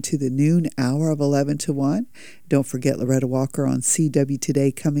go into the noon hour of 11 to 1. Don't forget Loretta Walker on CW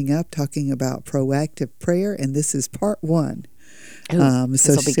Today coming up, talking about proactive prayer. And this is part 1. So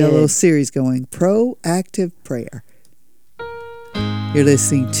she's got a little series going, Proactive Prayer. You're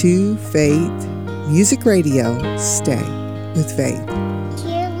listening to Faith Music Radio. Stay with Faith.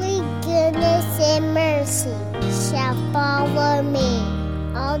 Surely goodness and mercy shall follow me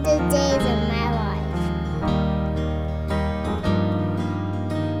all the days of my life.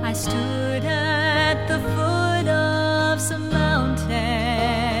 I stood at the foot of some mountains,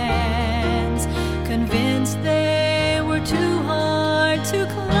 convinced they were too hard to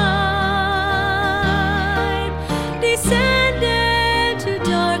climb, descended to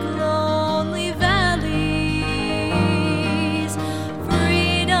dark, lonely valleys,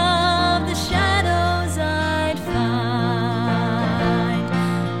 freed of the shadows I'd find.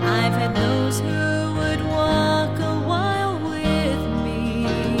 I've had those who would walk a while with me,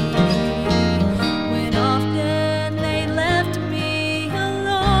 when often they left me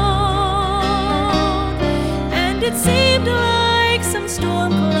alone, and it seemed like some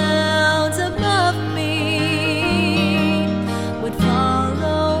storm clouds above me would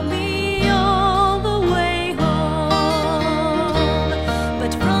follow me all the way home.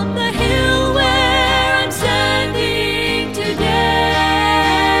 But from the hill where I'm standing today,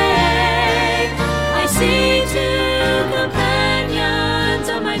 I see two companions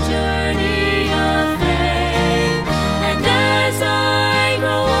on my journey of faith. And as I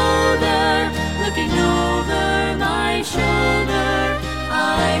grow older, looking over my shoulder,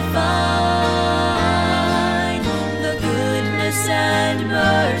 I find the goodness and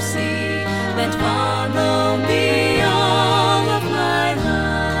mercy that follow me all of my life.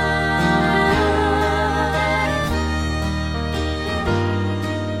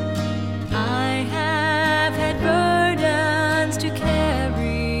 I have had burdens to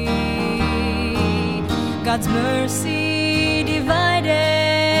carry. God's mercy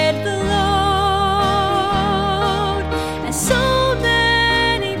divided the load, as so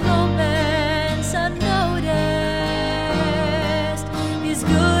many moments unnoticed, His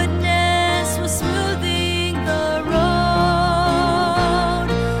goodness was smoothing the road.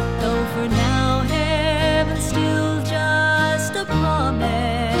 Though for now heaven's still just a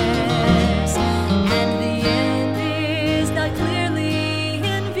promise, and the end is not clearly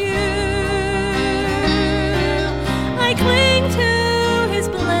in view, I cling to His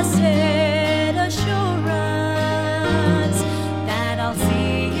blessed assurance that I'll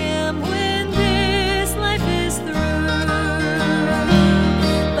see Him when this life is through.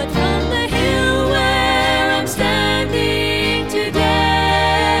 But from the hill where I'm standing today,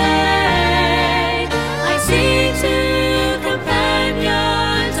 I see two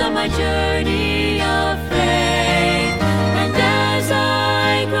companions on my journey of faith. And as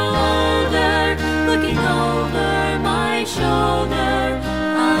I grow older, looking over my shoulder,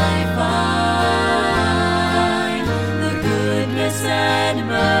 I find the goodness and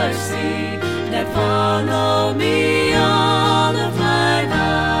mercy that follow me all of my life.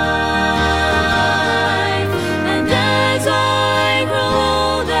 And as I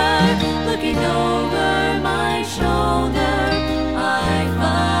grow older, looking over my shoulder, I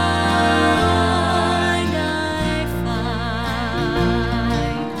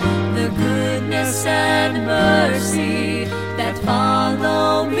find the goodness and mercy that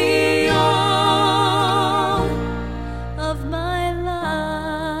follow me all of my life.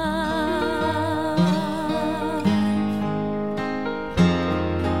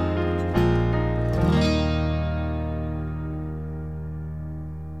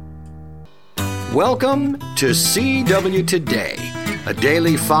 Welcome to CW Today, a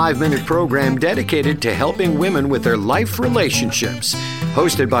daily 5-minute program dedicated to helping women with their life relationships.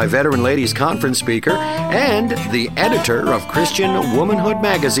 Hosted by veteran ladies conference speaker and the editor of Christian Womanhood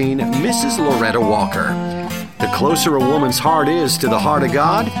magazine, Mrs. Loretta Walker. The closer a woman's heart is to the heart of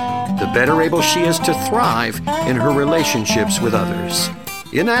God, the better able she is to thrive in her relationships with others.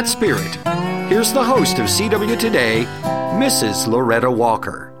 In that spirit, here's the host of CW Today, Mrs. Loretta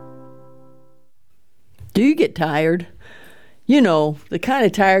Walker. Do you get tired the kind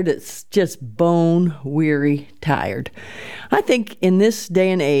of tired that's just bone weary tired. I think in this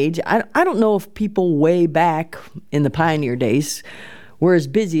day and age, I don't know if people way back in the pioneer days were as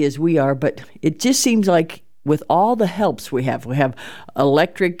busy as we are, but it just seems like with all the helps we have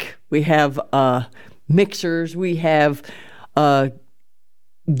electric, we have mixers, we have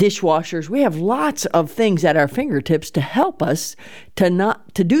dishwashers, we have lots of things at our fingertips to help us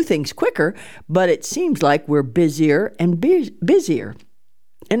to do things quicker, but it seems like we're busier and busier.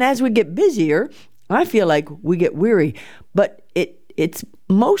 And as we get busier, I feel like we get weary, but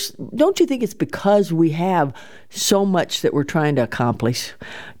don't you think it's because we have so much that we're trying to accomplish?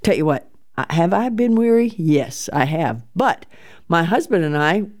 Tell you what, have I been weary? Yes, I have. But my husband and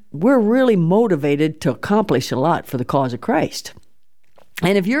I, we're really motivated to accomplish a lot for the cause of Christ.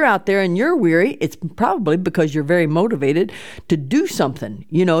 And if you're out there and you're weary, it's probably because you're very motivated to do something.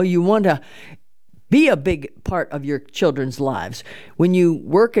 You want to be a big part of your children's lives. When you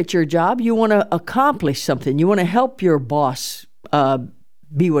work at your job, you want to accomplish something. You want to help your boss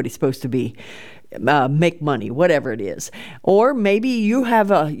be what he's supposed to be, make money, whatever it is. Or maybe you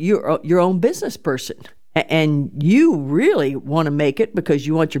have your own business person, and you really want to make it because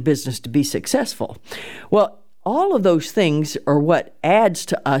you want your business to be successful. Well, all of those things are what adds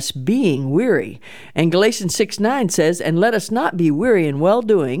to us being weary. And Galatians 6:9 says, "And let us not be weary in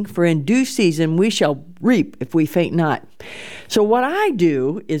well-doing, for in due season we shall reap if we faint not." So what I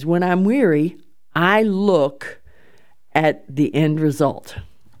do is when I'm weary, I look at the end result.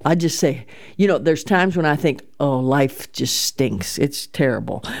 I just say, there's times when I think, oh, life just stinks. It's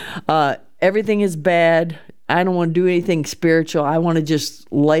terrible. Everything is bad. I don't want to do anything spiritual. I want to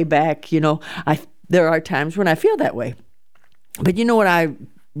just lay back. There are times when I feel that way. But what I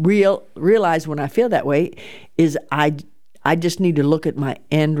realize when I feel that way is I just need to look at my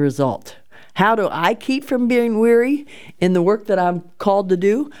end result. How do I keep from being weary in the work that I'm called to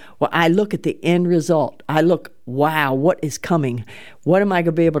do? Well, I look at the end result. I look, wow, what is coming? What am I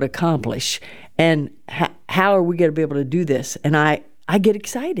going to be able to accomplish? And how are we going to be able to do this? And I get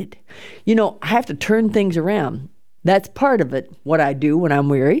excited. I have to turn things around. That's part of it, what I do when I'm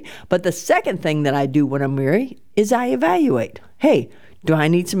weary. But the second thing that I do when I'm weary is I evaluate. Hey, do I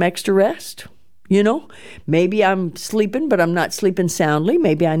need some extra rest? Maybe I'm sleeping, but I'm not sleeping soundly.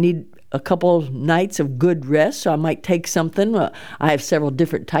 Maybe I need a couple nights of good rest, so I might take something. I have several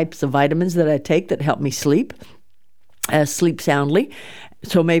different types of vitamins that I take that help me sleep soundly.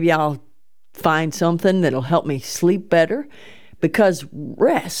 So maybe I'll find something that'll help me sleep better. Because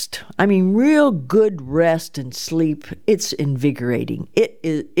rest, real good rest and sleep, it's invigorating.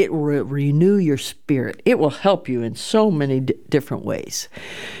 It will renew your spirit. It will help you in so many different ways.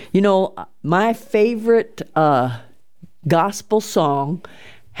 My favorite gospel song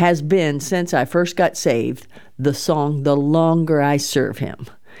has been, since I first got saved, the song, "The Longer I Serve Him."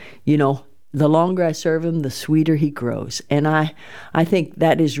 The longer I serve Him, the sweeter He grows. And I think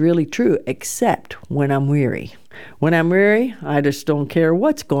that is really true, except when I'm weary. When I'm weary, I just don't care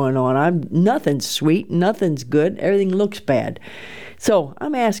what's going on. Nothing's sweet, nothing's good, everything looks bad. So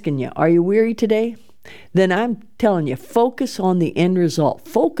I'm asking you, are you weary today? Then I'm telling you, focus on the end result.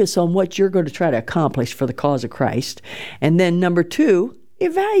 Focus on what you're going to try to accomplish for the cause of Christ. And then number 2,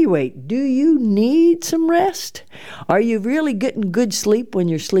 evaluate. Do you need some rest? Are you really getting good sleep when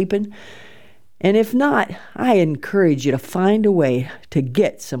you're sleeping? And if not, I encourage you to find a way to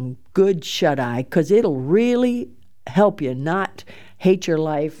get some good shut-eye, because it'll really help you not hate your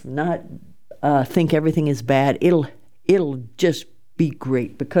life, not think everything is bad. It'll just be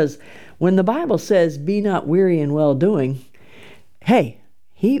great, because when the Bible says, "Be not weary in well-doing," hey,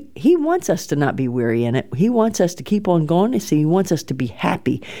 He wants us to not be weary in it. He wants us to keep on going. He wants us to be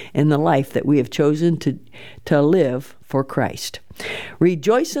happy in the life that we have chosen to live for Christ.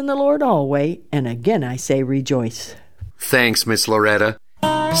 Rejoice in the Lord always, and again I say rejoice. Thanks, Miss Loretta.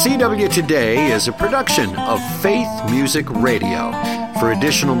 CW Today is a production of Faith Music Radio. For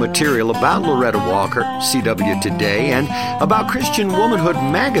additional material about Loretta Walker, CW Today, and about Christian Womanhood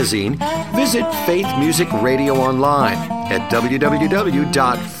Magazine, visit Faith Music Radio online at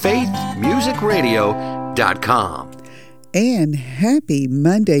www.faithmusicradio.com. And happy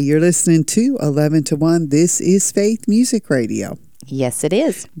Monday. You're listening to 11 to 1. This is Faith Music Radio. Yes, it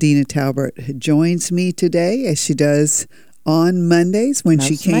is. Dina Talbert joins me today, as she does on Mondays when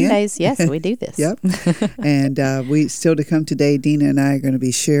she can. Mondays, yes, we do this. Yep. And we still to come today, Dina and I are going to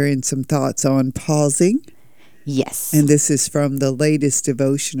be sharing some thoughts on pausing. Yes. And this is from the latest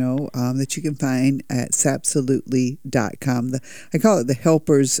devotional that you can find at sapsolutely.com. I call it the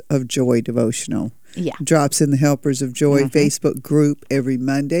Helpers of Joy devotional. Yeah. Drops in the Helpers of Joy Facebook group every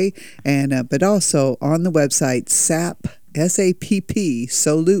Monday, and but also on the website SAPP,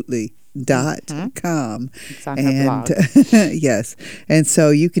 Solutely.com. It's on her blog. Yes. And so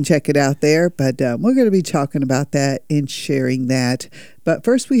you can check it out there. But we're going to be talking about that and sharing that. But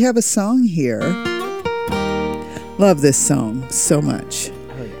first, we have a song here. Love this song so much.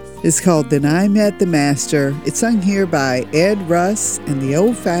 It's called Then I Met the Master. It's sung here by Ed Russ and the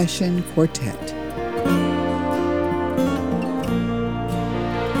Old Fashioned Quartet.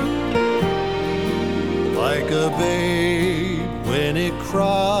 Like a babe when it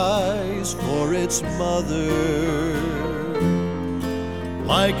cries for its mother,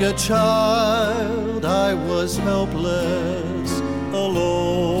 like a child I was helpless,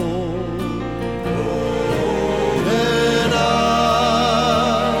 alone. Then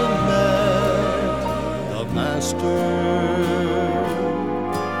I met the Master.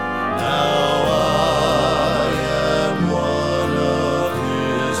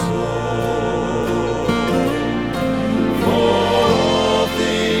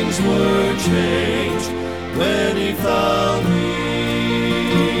 Changed when he found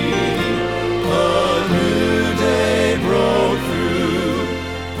me. A new day broke through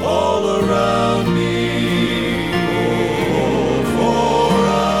all around me. Oh, for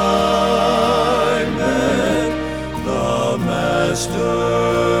I met the Master.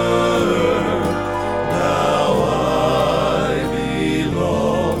 Now I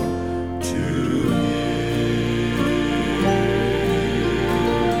belong to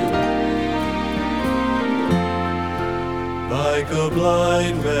like a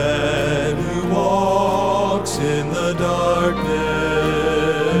blind man who walks in the darkness.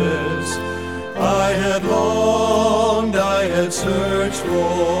 I had longed, I had searched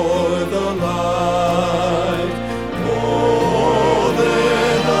for the light. Oh,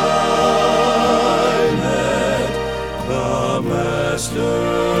 then I met the Master.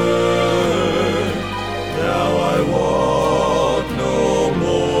 Now I walk no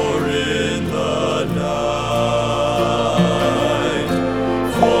more in the night.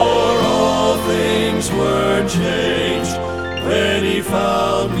 Were changed when he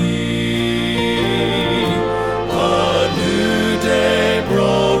found me. A new day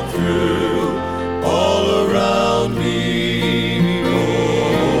broke through all around me.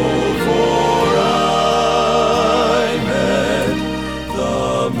 Oh, for I met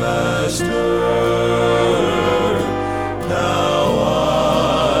the Master. Now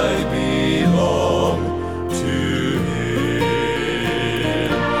I belong to him.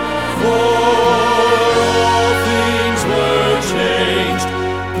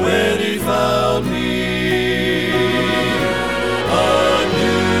 When he found me, a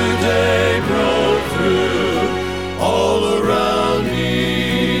new day broke through all around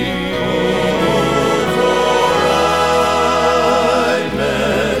me. Oh, for I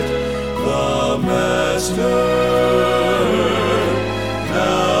met the Master.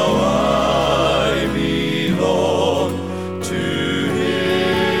 Now I belong to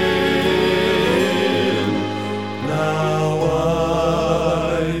him. Now I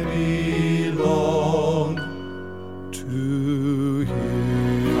belong to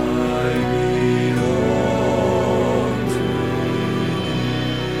him. I belong to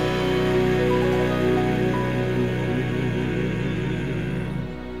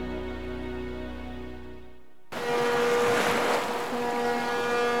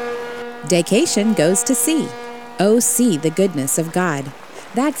Daycation goes to sea. Oh, see the goodness of God.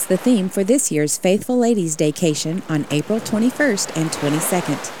 That's the theme for this year's Faithful Ladies Daycation on April 21st and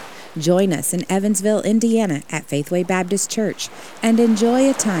 22nd. Join us in Evansville, Indiana at Faithway Baptist Church and enjoy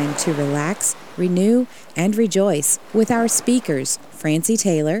a time to relax, renew, and rejoice with our speakers, Francie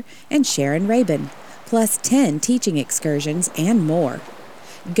Taylor and Sharon Rabin, plus 10 teaching excursions and more.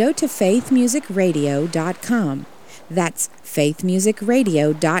 Go to faithmusicradio.com. That's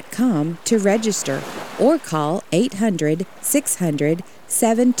faithmusicradio.com to register or call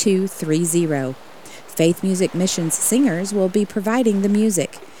 800-600-7230. Faith Music Missions singers will be providing the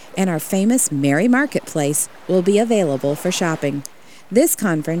music, and our famous Merry Marketplace will be available for shopping. This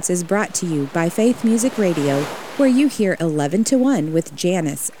conference is brought to you by Faith Music Radio, where you hear 11 to 1 with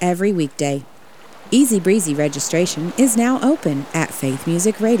Janice every weekday. Easy Breezy registration is now open at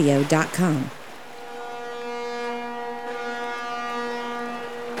faithmusicradio.com.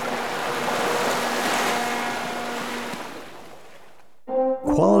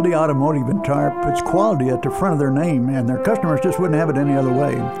 Quality Automotive and Tire puts quality at the front of their name, and their customers just wouldn't have it any other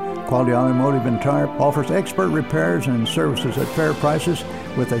way. Quality Automotive and Tire offers expert repairs and services at fair prices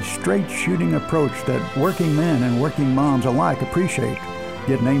with a straight-shooting approach that working men and working moms alike appreciate.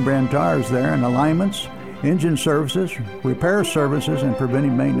 Get name-brand tires there and alignments, engine services, repair services, and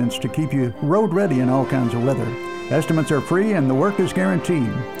preventive maintenance to keep you road-ready in all kinds of weather. Estimates are free and the work is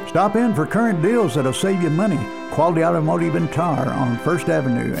guaranteed. Stop in for current deals that'll save you money. Quality Automotive and Tire on 1st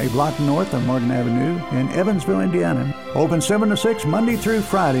Avenue, a block north of Morgan Avenue in Evansville, Indiana. Open 7 to 6 Monday through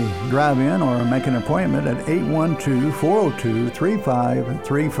Friday. Drive in or make an appointment at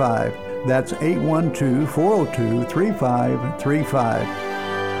 812-402-3535. That's 812-402-3535.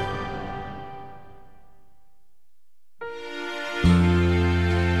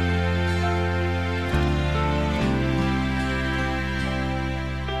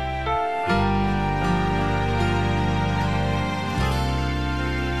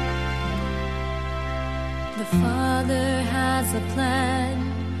 The Father has a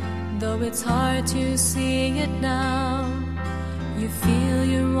plan, though it's hard to see it now. You feel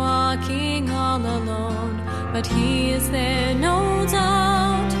you're walking all alone, but He is there, no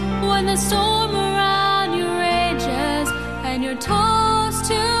doubt. When the storm around you rages and you're tossed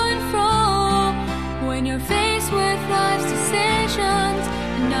to and fro, when you're faced with life's decisions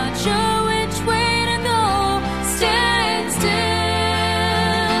and not sure which way to go, stand still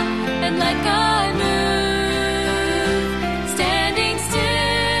and let God move.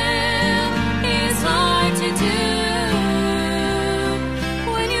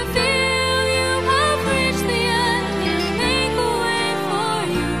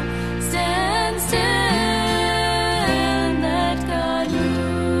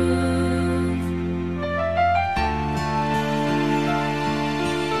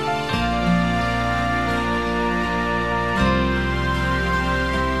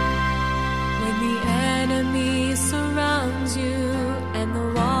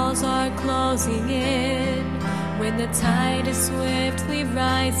 Closing in, when the tide is swiftly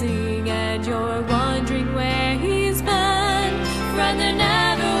rising and you're wondering where He's been, friend, there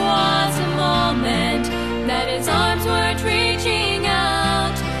never was a moment that His arms weren't reaching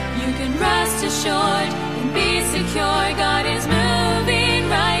out. You can rest assured and be secure, God is moving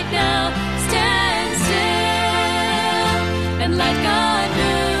right now. Stand still and let God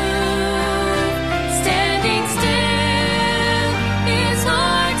move. Standing still is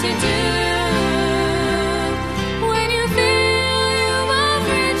hard to do.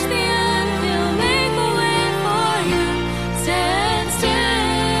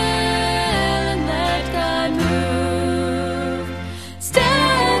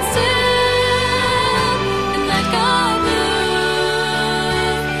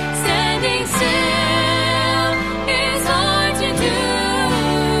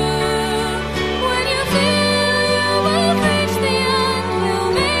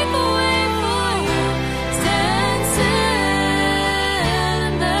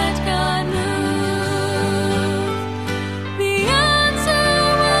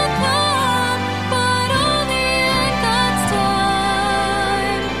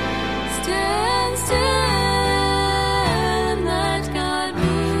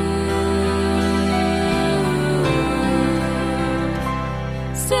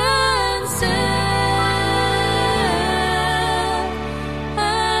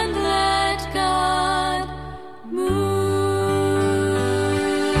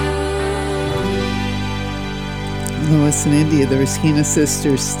 Lois and India, the Ruskina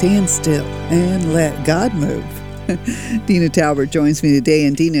sisters, stand still and let God move. Dina Talbert joins me today,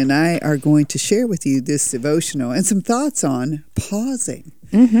 and Dina and I are going to share with you this devotional and some thoughts on pausing.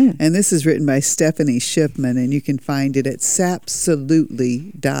 Mm-hmm. And this is written by Stephanie Shipman, and you can find it at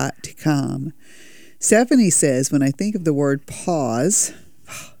sapsalutely.com. Stephanie says, when I think of the word pause,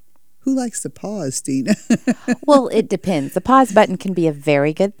 who likes to pause, Dina? Well, it depends. The pause button can be a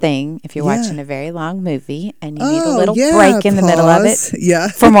very good thing if you're watching a very long movie and you need a little break in the middle of it. Yeah.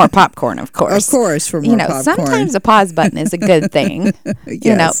 For more popcorn, of course. Of course, for more popcorn. Sometimes a pause button is a good thing.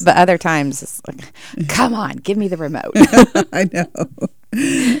 Yes. But other times it's like, come on, give me the remote. I know.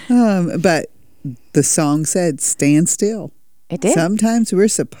 But the song said, stand still. It did. Sometimes we're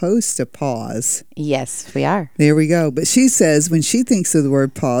supposed to pause. Yes, we are. There we go. But she says when she thinks of the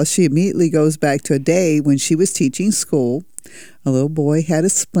word pause, she immediately goes back to a day when she was teaching school. A little boy had a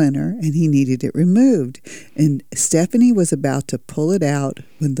splinter and he needed it removed. And Stephanie was about to pull it out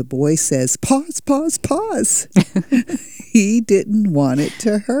when the boy says, pause, pause, pause. He didn't want it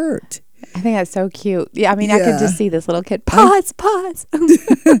to hurt. I think that's so cute. Yeah, I mean, I could just see this little kid, pause, pause.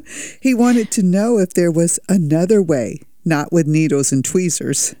 He wanted to know if there was another way, not with needles and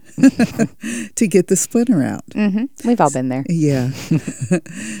tweezers, to get the splinter out. Mm-hmm. We've all been there. Yeah.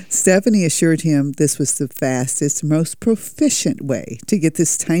 Stephanie assured him this was the fastest, most proficient way to get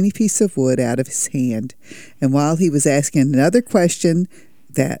this tiny piece of wood out of his hand. And while he was asking another question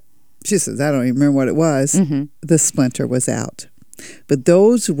that, she says, I don't even remember what it was, the splinter was out. But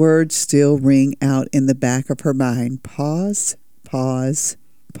those words still ring out in the back of her mind. Pause, pause,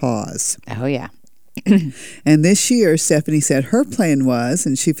 pause. Oh, yeah. And this year, Stephanie said her plan was,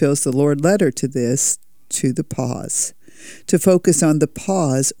 and she feels the Lord led her to this, to the pause, to focus on the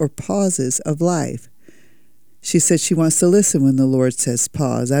pause or pauses of life. She said she wants to listen when the Lord says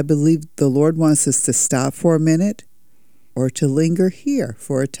pause. I believe the Lord wants us to stop for a minute or to linger here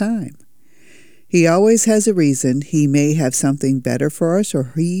for a time. He always has a reason. He may have something better for us,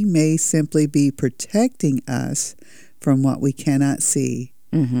 or he may simply be protecting us from what we cannot see.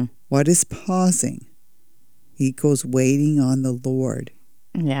 Mm-hmm. What is pausing? Equals waiting on the Lord.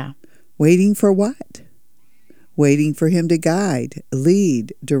 Yeah. Waiting for what? Waiting for him to guide,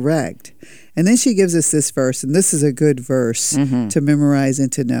 lead, direct. And then she gives us this verse, and this is a good verse to memorize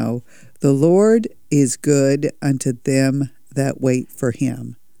and to know. The Lord is good unto them that wait for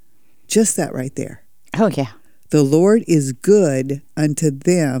him. Just that right there. Oh, yeah. The Lord is good unto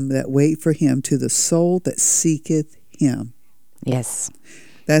them that wait for him, to the soul that seeketh him. Yes.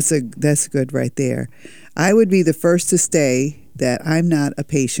 That's good right there. I would be the first to say that I'm not a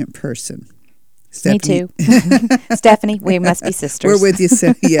patient person. Stephanie. Me too. Stephanie, we must be sisters. We're with you,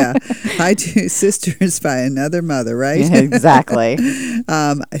 yeah. I do. Sisters by another mother, right? Yeah, exactly.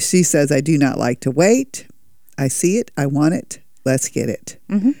 She says, I do not like to wait. I see it. I want it. Let's get it.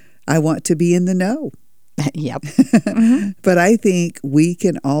 Mm-hmm. I want to be in the know. Yep. Mm-hmm. But I think we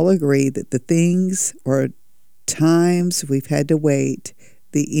can all agree that the things or times we've had to wait,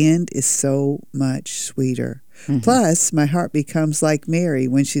 the end is so much sweeter. Mm-hmm. Plus, my heart becomes like Mary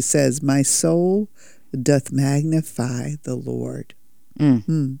when she says, my soul doth magnify the Lord.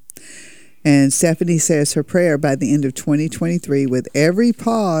 Mm-hmm. And Stephanie says her prayer by the end of 2023, with every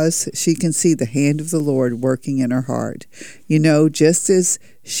pause, she can see the hand of the Lord working in her heart. You know, just as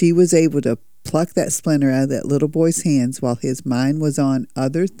she was able to pluck that splinter out of that little boy's hands while his mind was on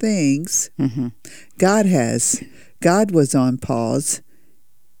other things, God was on pause.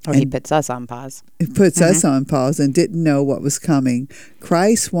 Or he puts us on pause. He puts us on pause and didn't know what was coming.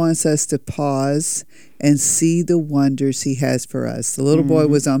 Christ wants us to pause and see the wonders he has for us. The little boy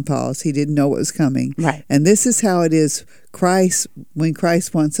was on pause. He didn't know what was coming. Right. And this is how it is when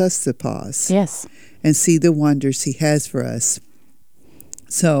Christ wants us to pause. Yes. And see the wonders he has for us.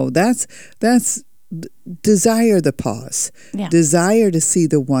 So that's desire the pause. Yeah. Desire to see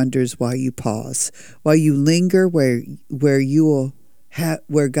the wonders while you pause, while you linger where you will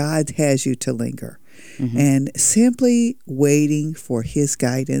where God has you to linger, and simply waiting for his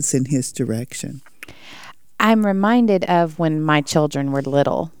guidance and his direction. I'm reminded of when my children were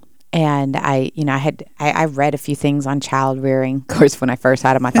little, and I read a few things on child rearing. Of course, when I first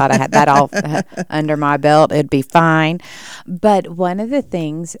had them, I thought I had that all under my belt. It'd be fine. But one of the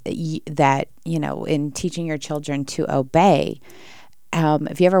things that, in teaching your children to obey,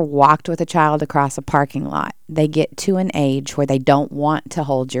 if you ever walked with a child across a parking lot, they get to an age where they don't want to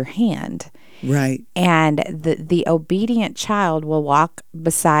hold your hand. Right. And the obedient child will walk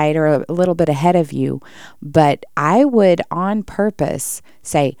beside or a little bit ahead of you. But I would on purpose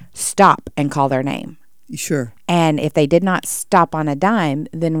say, stop, and call their name. Sure. And if they did not stop on a dime,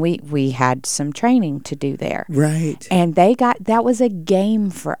 then we had some training to do there. Right. And that was a game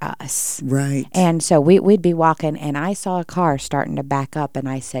for us. Right. And so we'd be walking, and I saw a car starting to back up, and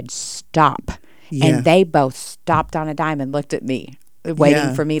I said, stop. Yeah. And they both stopped on a dime and looked at me,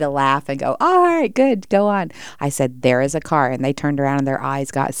 waiting for me to laugh and go, all right, good, go on. I said, there is a car. And they turned around and their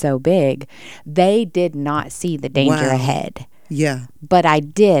eyes got so big. They did not see the danger ahead. Yeah. But I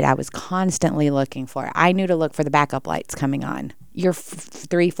did. I was constantly looking for it. I knew to look for the backup lights coming on. Your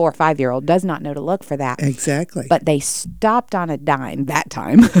 3, 4, 5-year-old does not know to look for that. Exactly. But they stopped on a dime that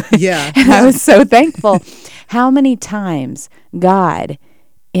time. Yeah. And I was so thankful. How many times God,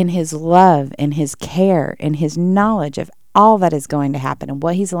 in his love and his care and his knowledge of all that is going to happen and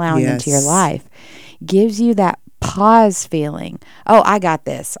what he's allowing into your life, gives you that pause feeling. Oh, I got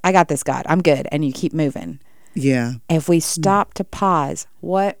this, God. I'm good. And you keep moving. Yeah. If we stop to pause,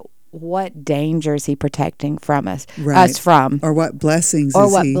 what danger is he protecting from us? Right. Us from? Or what blessings or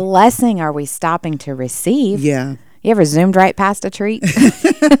is what he? blessing are we stopping to receive? Yeah. You ever zoomed right past a treat?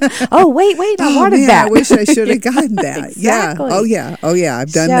 Oh, wait, I wanted that. I wish I should have gotten that. Exactly. Yeah. Oh, yeah.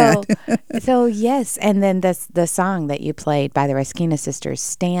 I've done that. So, yes. And then the song that you played by the Reskina Sisters,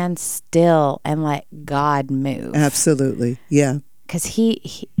 Stand Still and Let God Move. Absolutely. Yeah. Because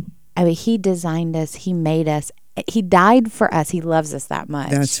he designed us. He made us. He died for us. He loves us that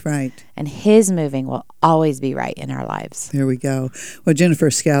much. That's right. And his moving will always be right in our lives. There we go. Well, Jennifer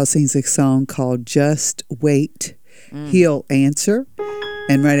Scow sings a song called Just Wait. He'll answer.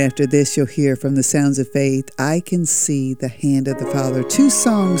 And right after this, you'll hear from the Sounds of Faith, I Can See the Hand of the Father. 2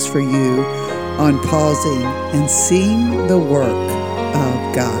 songs for you on pausing and seeing the work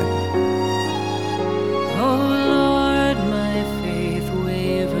of God. Oh Lord, my faith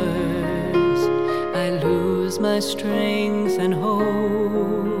wavers. I lose my strength and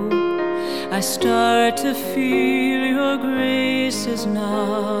hope. I start to feel your grace is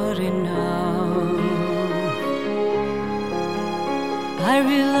not enough. I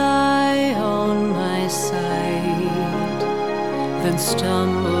rely on my sight, then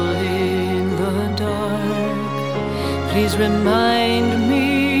stumble in the dark. Please remind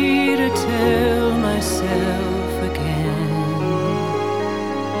me to tell myself again.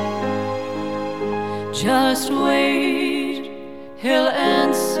 Just wait, he'll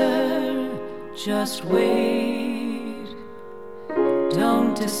answer. Just wait.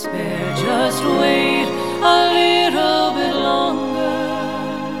 Don't despair, just wait a little bit longer.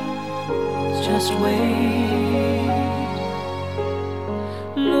 Just wait.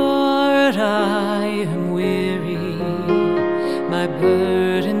 Lord, I am weary. My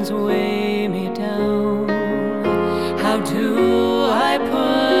burdens weigh me down. How do I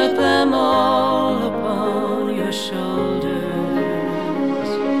put them all upon your shoulders?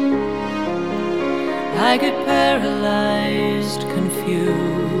 I get paralyzed,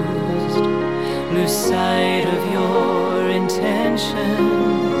 confused, lose sight of your intention.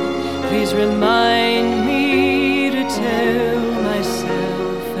 Please remind me to tell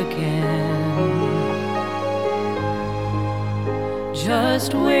myself again.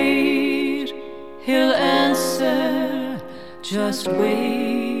 Just wait, he'll answer. Just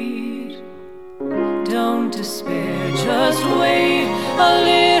wait. Don't despair. Just wait a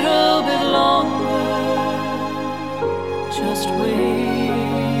little bit longer. Just wait.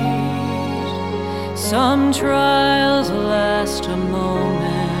 Some trials last a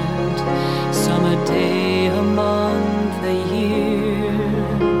moment, some a day, a month, a year.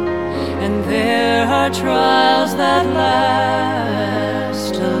 And there are trials that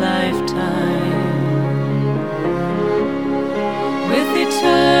last a lifetime. With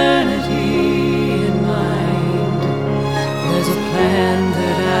eternity in mind, there's a plan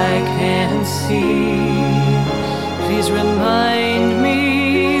that I can see. Please remind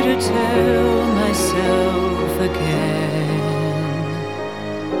me to tell myself again.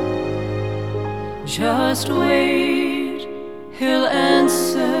 Just wait, he'll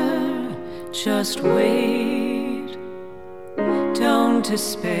answer. Just wait. Don't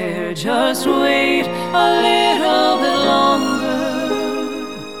despair. Just wait a little bit longer.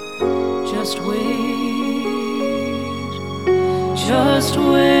 Just wait. Just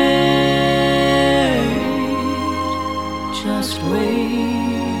wait. Just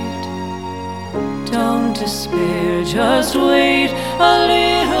wait. Don't despair. Just wait a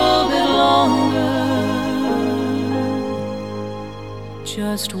little bit longer.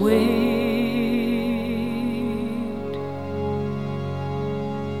 Just wait.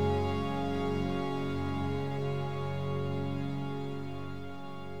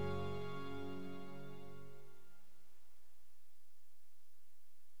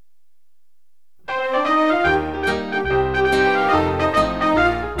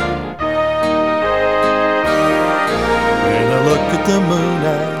 The moon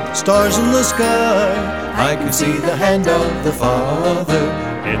and the stars in the sky, I can see the hand of the Father.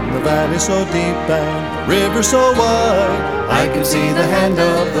 In the valley so deep and the river so wide, I can see the hand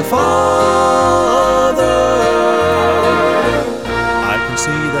of the Father. I can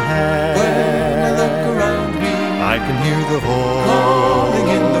see the hand. When I look around me, I can hear the voice calling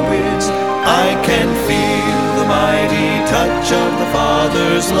in the winds. I can feel the mighty touch of the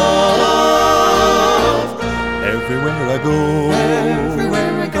Father's love. Everywhere I go,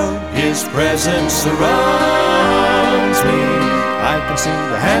 His presence surrounds me. I can see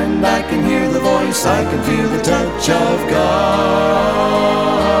the hand, I can hear the voice, I can feel the touch of God.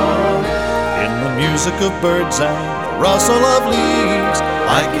 In the music of birds and the rustle of leaves,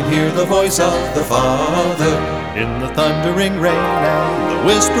 I can hear the voice of the Father. In the thundering rain and the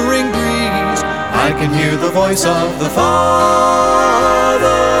whispering breeze, I can hear the voice of the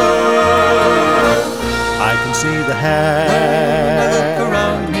Father. I can see the hand. When I look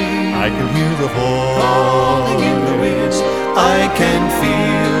around me, I can hear the voice calling in the winds. I can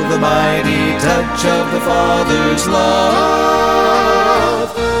feel the mighty touch of the Father's love.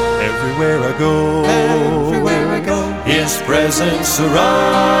 Everywhere I go, His presence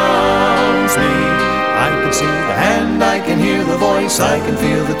surrounds me. I can see the hand, I can hear the voice, I can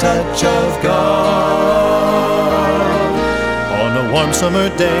feel the touch of God. On a warm summer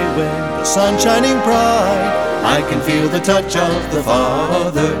day when the sun's shining bright, I can feel the touch of the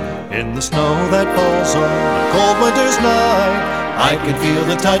Father. In the snow that falls on a cold winter's night, I can feel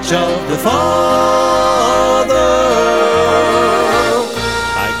the touch of the Father.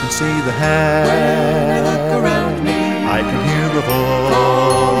 I can see the hand, around me. I can hear the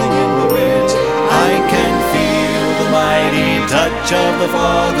voice. I can feel the mighty touch of the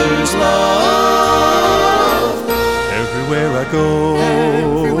Father's love. Everywhere I go,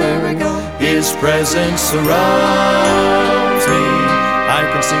 His presence surrounds me. I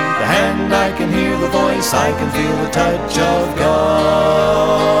can see the hand, I can hear the voice, I can feel the touch of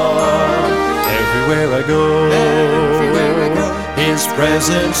God. Everywhere I go, His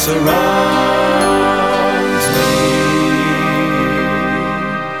presence surrounds me.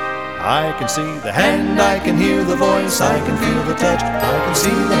 I can see the hand, I can hear the voice, I can feel the touch. I can see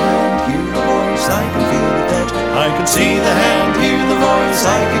the hand, hear the voice, I can feel the touch. I can see the hand, hear the voice,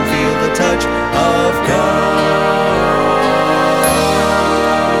 I can feel the touch of God.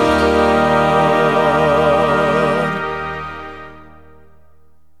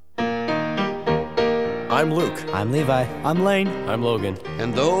 I'm Luke. I'm Levi. I'm Lane. I'm Logan.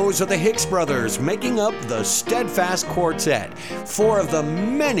 And those are the Hicks brothers making up the Steadfast Quartet, four of the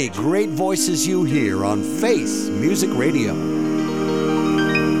many great voices you hear on Faith Music Radio.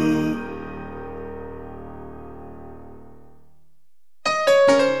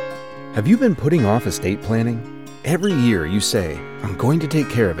 Have you been putting off estate planning? Every year you say, I'm going to take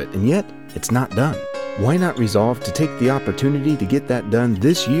care of it, and yet it's not done. Why not resolve to take the opportunity to get that done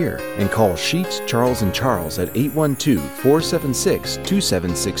this year and call Sheets, Charles & Charles at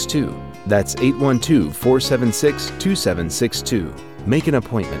 812-476-2762. That's 812-476-2762. Make an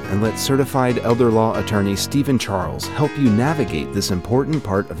appointment and let certified elder law attorney Stephen Charles help you navigate this important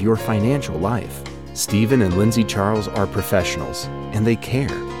part of your financial life. Stephen and Lindsay Charles are professionals, and they care.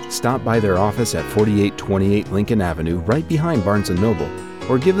 Stop by their office at 4828 Lincoln Avenue, right behind Barnes & Noble,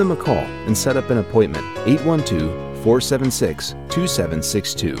 or give them a call and set up an appointment,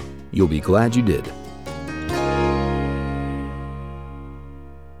 812-476-2762. You'll be glad you did.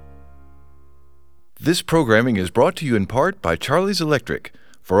 This programming is brought to you in part by Charlie's Electric.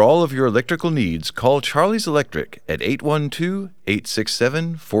 For all of your electrical needs, call Charlie's Electric at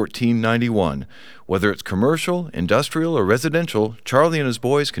 812-867-1491. Whether it's commercial, industrial, or residential, Charlie and his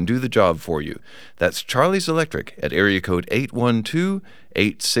boys can do the job for you. That's Charlie's Electric at area code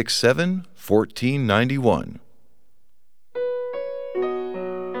 812-867-1491.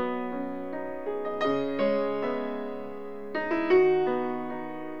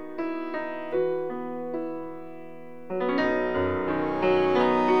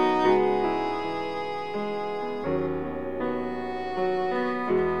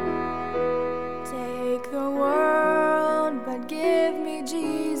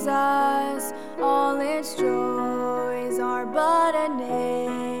 All its joys are but a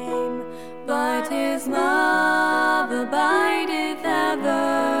name, but His love abideth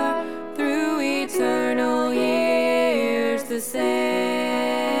ever through eternal years the same.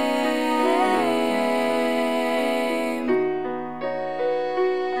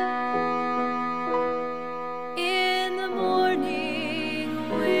 In the morning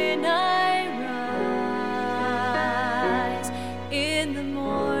when I rise, in the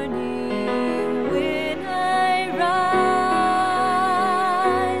morning when I rise,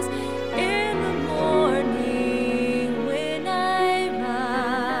 in the morning when I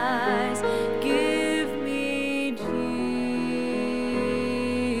rise, give me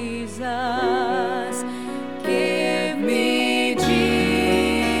Jesus, give me Jesus,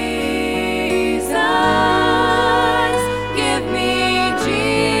 give me Jesus.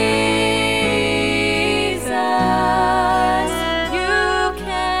 You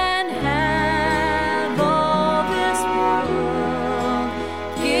can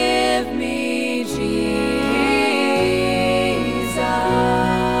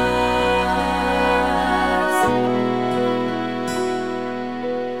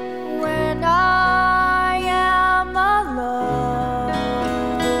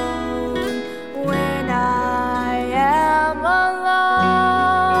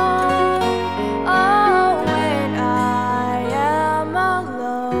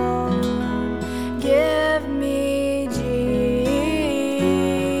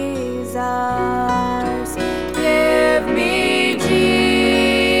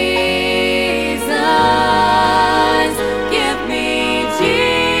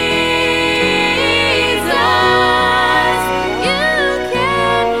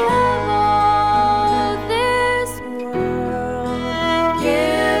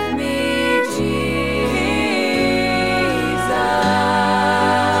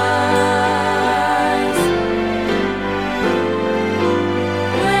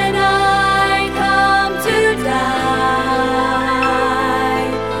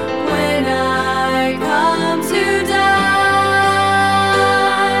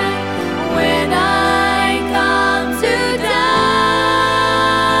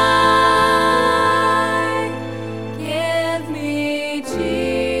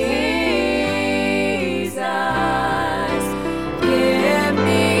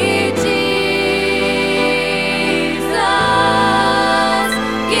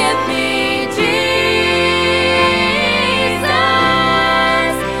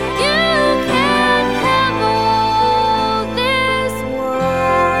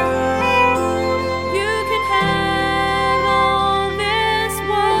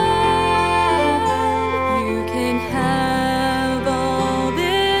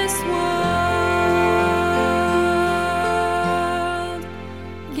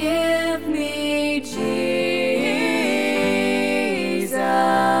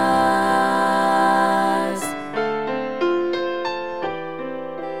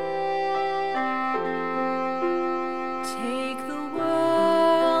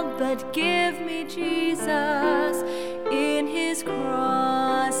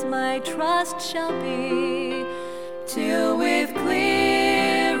Shall be till with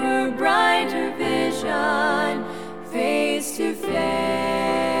clearer, brighter vision, face to face,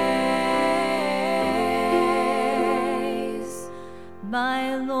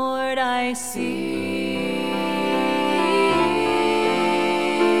 my Lord, I see.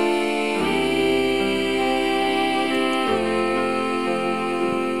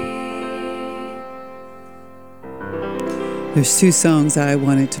 There's two songs I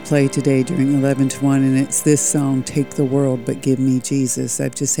wanted to play today during 11 to 1, and it's this song, Take the World, But Give Me Jesus.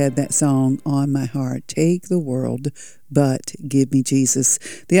 I've just had that song on my heart. Take the world, but give me Jesus.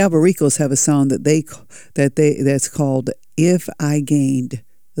 The Alvaricos have a song that's called If I Gained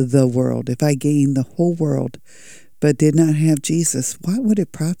the World. If I gained the whole world, but did not have Jesus, what would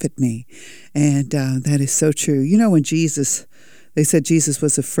it profit me? And that is so true. You know, when they said Jesus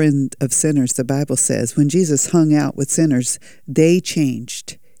was a friend of sinners, the Bible says. When Jesus hung out with sinners, they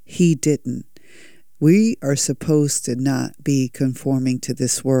changed. He didn't. We are supposed to not be conforming to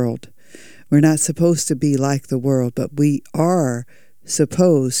this world. We're not supposed to be like the world, but we are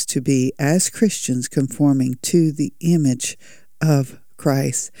supposed to be, as Christians, conforming to the image of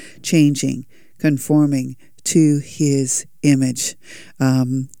Christ, changing, conforming to His image.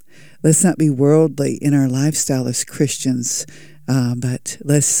 Let's not be worldly in our lifestyle as Christians. But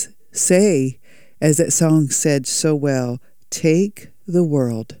let's say, as that song said so well, take the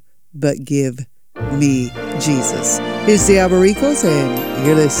world, but give me Jesus. Here's the Alvaricos, and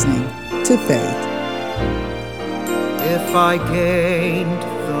you're listening to Faith. If I gained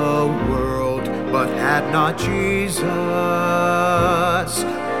the world, but had not Jesus,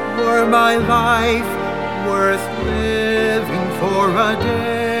 were my life worth living for a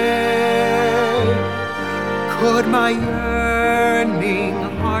day? Could my yearning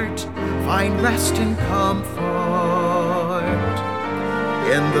heart find rest and comfort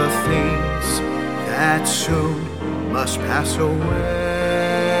in the things that soon must pass away?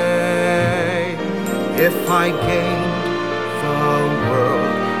 If I gained the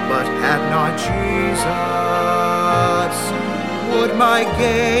world but had not Jesus, would my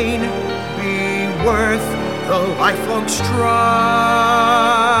gain be worth the lifelong strife?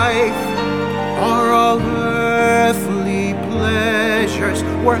 Are all earthly pleasures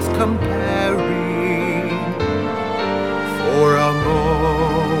worth comparing for a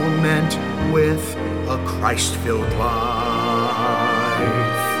moment with a Christ-filled life?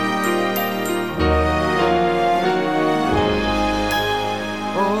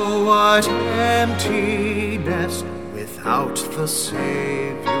 Oh, what emptiness without the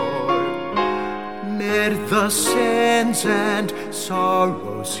Savior, mid the sins and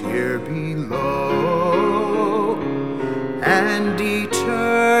sorrows here below, and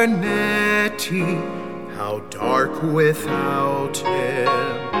eternity, how dark without Him.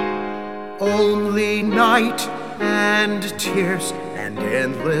 Only night and tears and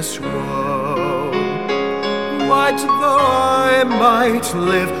endless woe. What though I might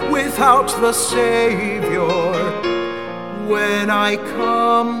live without the Savior? When I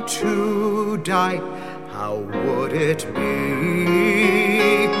come to die, how would it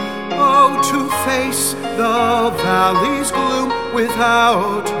be? Oh, to face the valley's gloom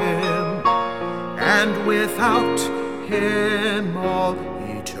without Him, and without Him all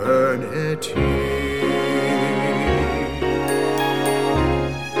eternity.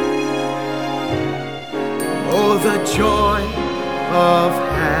 Oh, the joy of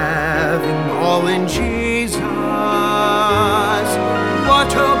having all in Jesus.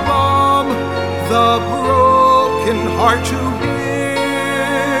 What a balm the broken heart to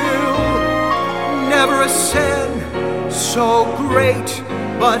heal. Never a sin so great,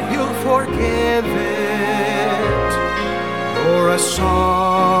 but He'll forgive it, nor a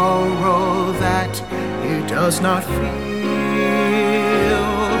sorrow that He does not feel.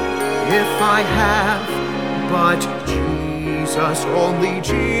 If I have but Jesus, only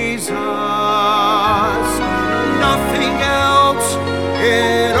Jesus, nothing else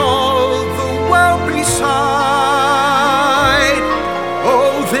in all the world beside,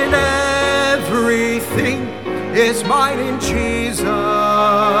 oh, then everything is mine in Jesus.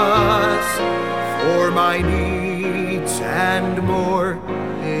 For my needs and more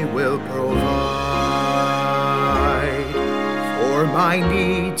He will provide. For my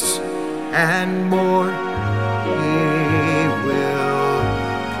needs and more He will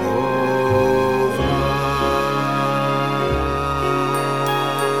provide.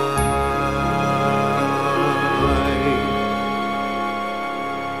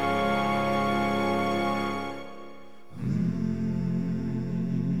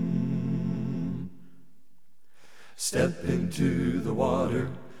 Step into the water,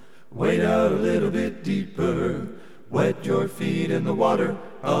 wade out a little bit deeper, wet your feet in the water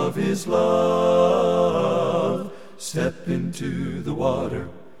of His love. Step into the water,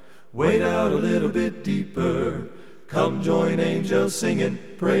 wade out a little bit deeper, come join angels singing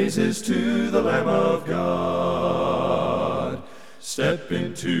praises to the Lamb of God. Step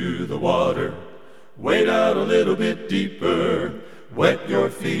into the water, wade out a little bit deeper, wet your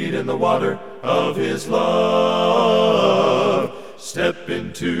feet in the water of His love. Step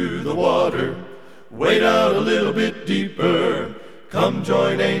into the water, wade out a little bit deeper, come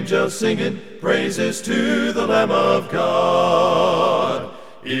join angels singing praises to the Lamb of God.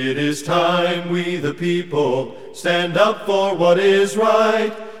 It is time we the people stand up for what is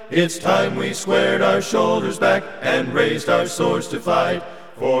right. It's time we squared our shoulders back and raised our swords to fight.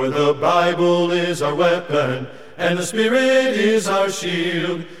 For the Bible is our weapon and the Spirit is our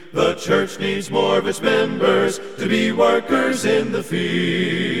shield. The church needs more of its members to be workers in the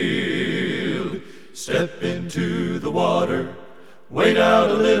field. Step into the water, wade out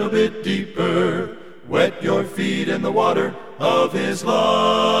a little bit deeper, wet your feet in the water of His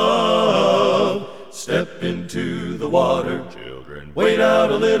love. Step into the water, children, wade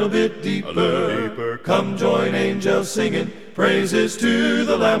out a little bit deeper, come join angels singing praises to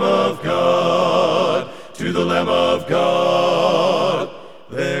the Lamb of God, to the Lamb of God.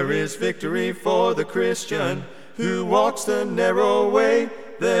 There is victory for the Christian who walks the narrow way.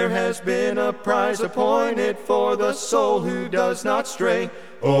 There has been a prize appointed for the soul who does not stray.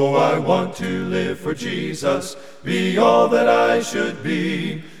 Oh, I want to live for Jesus, be all that I should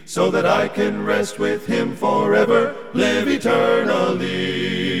be, so that I can rest with Him forever, live eternally.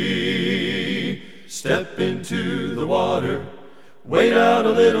 Step into the water, wade out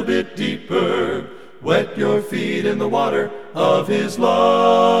a little bit deeper, wet your feet in the water of His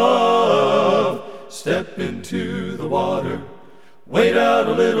love. Step into the water, wade out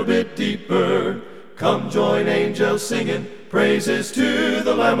a little bit deeper, come join angels singing praises to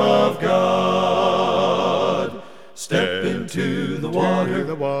the Lamb of God. Step into the water,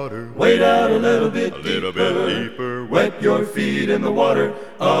 wade out a little bit deeper, wet your feet in the water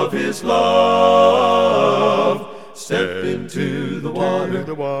of His love. Step into the water,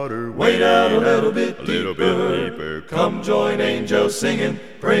 wade out a little bit deeper, come join angels singing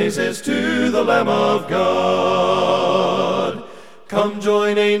praises to the Lamb of God. Come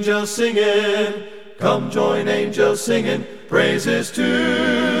join angels singing, come join angels singing praises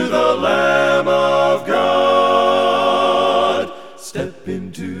to the Lamb of God. Step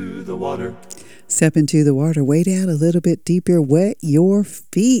into the water. Step into the water, wade out a little bit deeper, wet your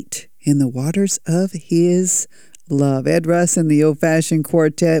feet in the waters of His love. Ed Russ and the Old Fashioned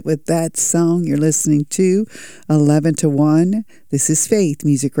Quartet with that song. You're listening to 11 to 1. This is Faith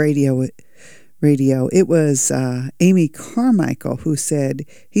Music Radio. It was Amy Carmichael who said,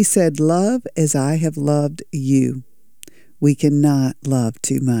 love as I have loved you. We cannot love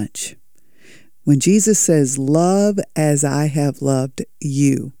too much. When Jesus says, love as I have loved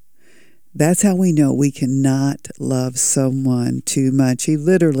you, that's how we know we cannot love someone too much. He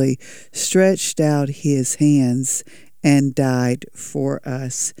literally stretched out His hands and died for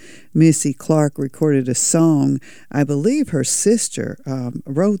us. Missy Clark recorded a song. I believe her sister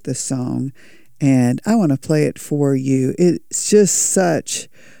wrote the song, and I want to play it for you. It's just such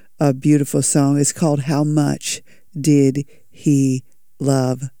a beautiful song. It's called How Much Did He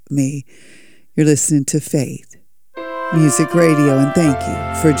Love Me? You're listening to Faith Music Radio, and thank you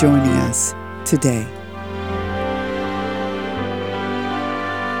for joining us today.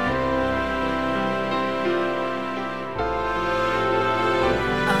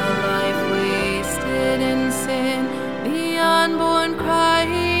 A life wasted in sin, the unborn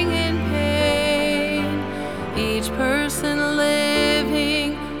crying in pain, each person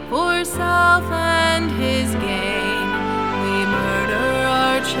living for self and his gain. We murder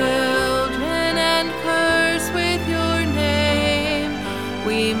our children and curse with your name.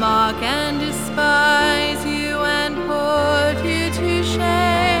 We mock and despise you and put you to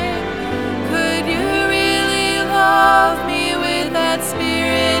shame. Could you really love me with that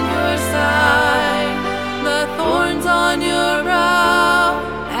spear in your side, the thorns on your brow,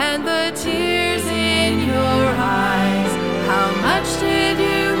 and the tears in your eyes? How much did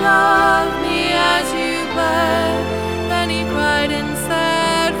you love me as you bled? Then he cried and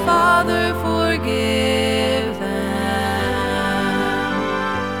said, Father, forgive them.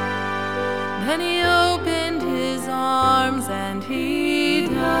 Then he opened his arms and he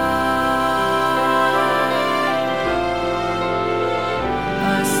died.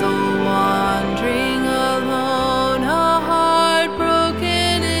 A soul wandering alone, a heart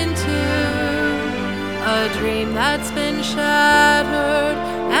broken in two, a dream that that's been shattered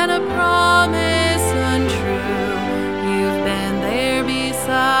and a promise untrue. You've been there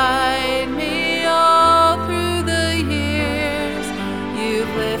beside me all through the years.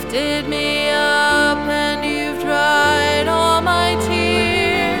 You've lifted me up and you've dried all my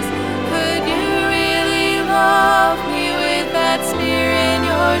tears. Could you really love me with that spear in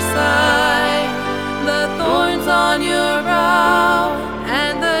your side, the thorns on your brow,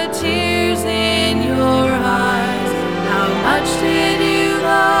 and the tears in your eyes? How much did you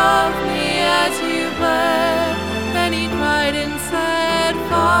love me as you bled? Then he cried and said,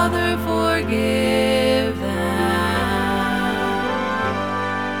 Father, forgive them.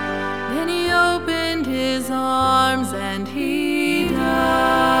 Then he opened his arms and he died.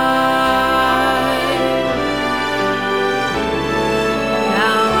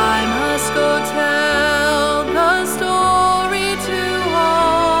 Now I must go tell the story to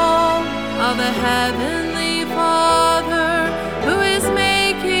all of a heavenly Father who is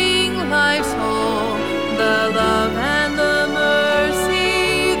making life's whole, the love and the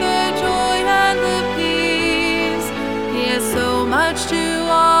mercy, the joy and the peace. He has so much to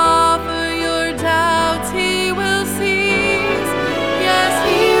offer, your doubts he will cease. Yes,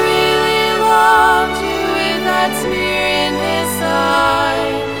 he really loved you with that spear in his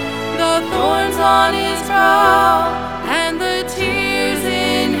side, the thorns on his brow, and the tears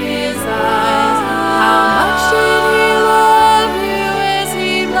in his eyes. How much did he love you as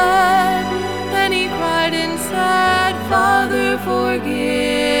he bled? Then he cried and said, Father,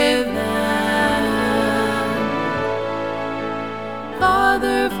 forgive them.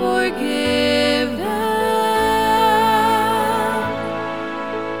 Father, forgive them.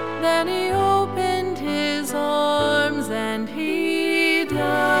 Then he opened his arms and he died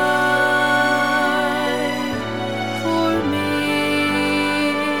for me.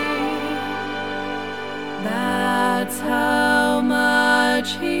 That's how much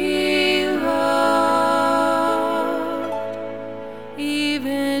he loved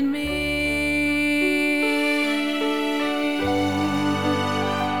even me.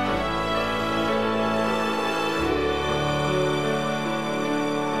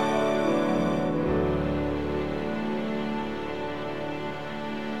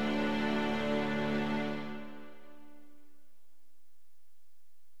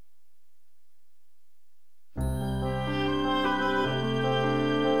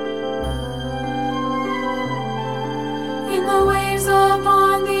 In the waves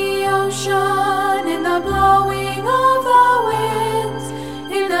upon the ocean, in the blowing of the winds,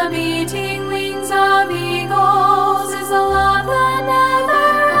 in the beating wings of eagles, is a love that never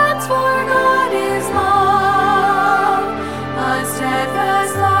ends, for God is love, a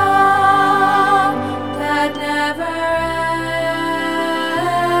steadfast love that never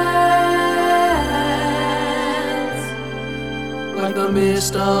ends. Like the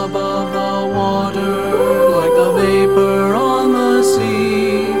mist above the water, like the vapor on the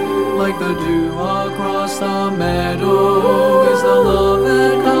sea, like the dew across the meadow, is the love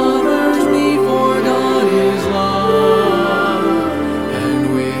that covers me, for God is love, and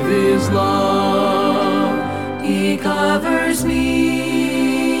with his love he covers me.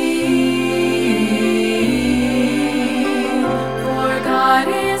 For God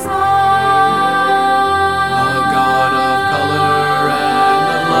is love, a God of color and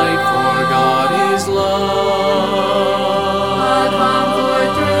of light, for God is love.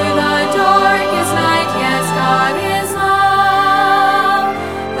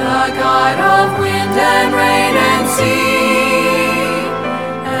 God of wind and rain and sea,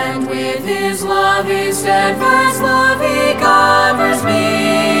 and with his love, his steadfast love, he covers me.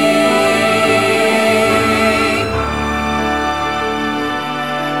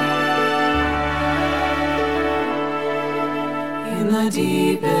 In the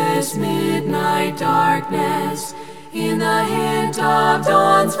deepest midnight darkness, in the hint of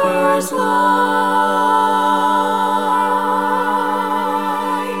dawn's first light,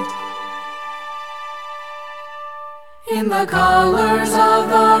 in the colors of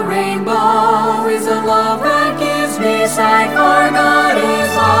the rainbow, is a love that gives me sight, for God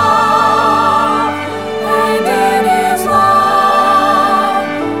is love, and in his love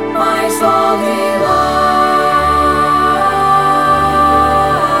my soul delights.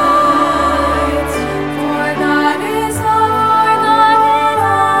 For God is love, for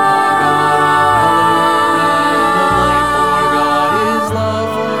God is love,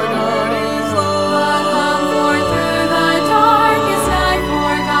 for God is love. But come forth through the darkest night,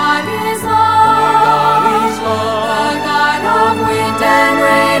 for God is love, the God of wind and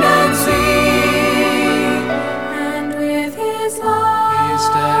rain and sea.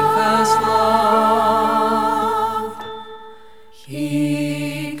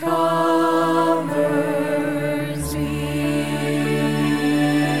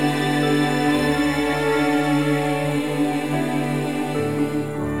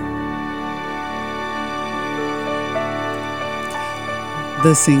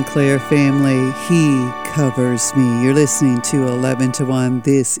 The Sinclair family, He covers me. You're listening to 11 to 1.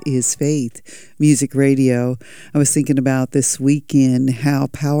 This is Faith Music Radio. I was thinking about this weekend how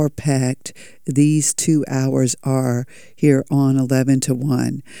power-packed these 2 hours are here on 11 to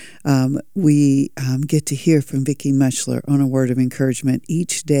 1. We get to hear from Vicki Muchler on a word of encouragement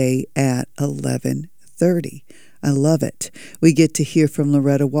each day at 11:30. I love it. We get to hear from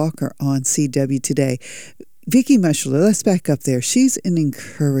Loretta Walker on CW Today. Vicki Muchler, let's back up there. She's an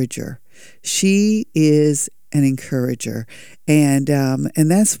encourager. She is an encourager. And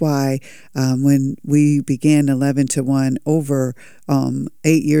that's why when we began 11 to 1 over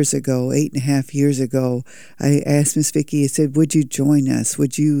 8.5 years ago, I asked Miss Vicki, I said, would you join us?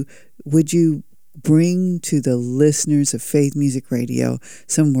 Would you bring to the listeners of Faith Music Radio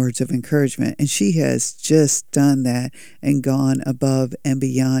some words of encouragement? And she has just done that and gone above and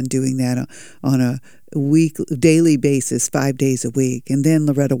beyond, doing that on a daily basis, 5 days a week. And then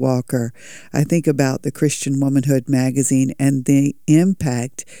Loretta Walker, I think about the Christian Womanhood magazine and the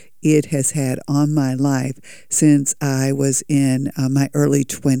impact it has had on my life since I was in my early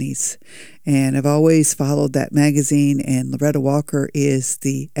 20s. And I've always followed that magazine, and Loretta Walker is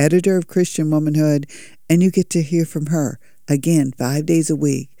the editor of Christian Womanhood, and you get to hear from her. Again, 5 days a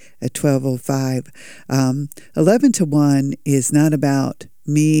week at 12:05. 11 to 1 is not about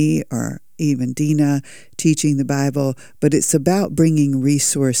me or even Dina teaching the Bible, but it's about bringing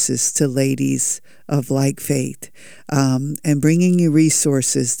resources to ladies of like faith, and bringing you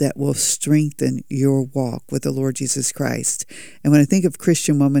resources that will strengthen your walk with the Lord Jesus Christ. And when I think of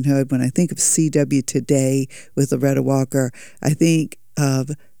Christian Womanhood, when I think of CW Today with Loretta Walker, I think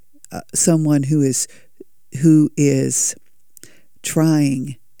of someone who is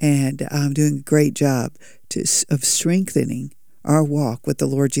trying and doing a great job of strengthening our walk with the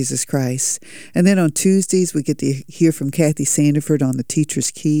Lord Jesus Christ. And then on Tuesdays, we get to hear from Kathy Sandiford on the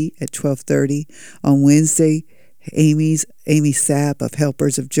Teacher's Key at 12:30. On Wednesday, Amy Sapp of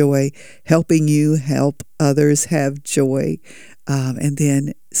Helpers of Joy, helping you help others have joy. And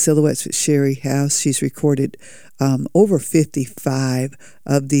then Silhouettes with Sherry House. She's recorded over 55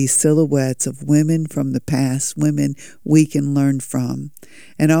 of these silhouettes of women from the past, women we can learn from.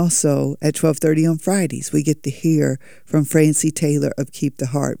 And also at 12:30 on Fridays, we get to hear from Francie Taylor of Keep the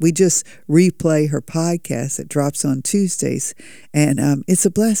Heart. We just replay her podcast that drops on Tuesdays, and it's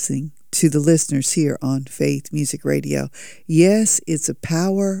a blessing to the listeners here on Faith Music Radio. Yes, it's a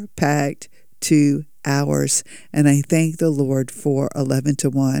power-packed 2 hours, and I thank the Lord for 11 to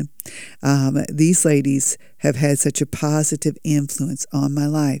 1. These ladies have had such a positive influence on my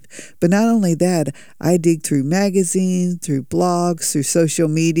life. But not only that, I dig through magazines, through blogs, through social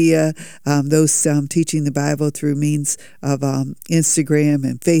media, those teaching the Bible through means of Instagram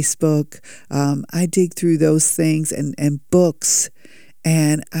and Facebook. I dig through those things and books,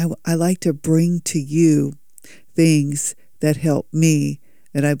 and I like to bring to you things that help me,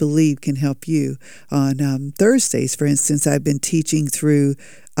 that I believe can help you. On Thursdays, for instance, I've been teaching through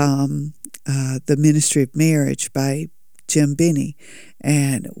The Ministry of Marriage by Jim Binney.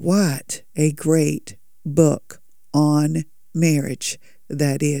 And what a great book on marriage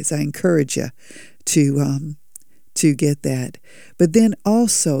that is. I encourage you to get that. But then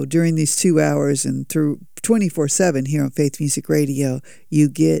also during these 2 hours and through 24/7 here on Faith Music Radio, you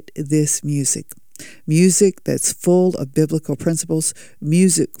get this music. Music that's full of biblical principles,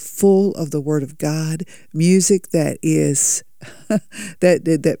 music full of the Word of God, music that is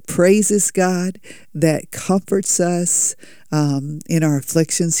that praises God, that comforts us in our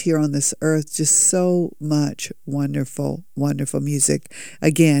afflictions here on this earth. Just so much wonderful, wonderful music.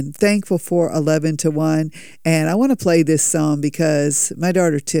 Again, thankful for 11 to 1. And I want to play this song because my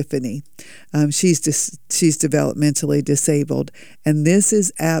daughter Tiffany, she's developmentally disabled, and this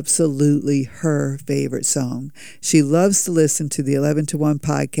is absolutely her favorite song. She loves to listen to the 11 to 1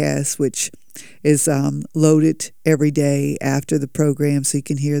 podcast, which is loaded every day after the program so you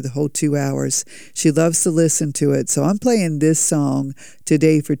can hear the whole 2 hours. She loves to listen to it. So I'm playing this song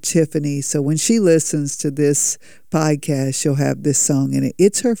today for Tiffany. So when she listens to this podcast, she'll have this song in it.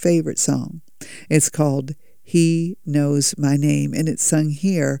 It's her favorite song. It's called He Knows My Name, and it's sung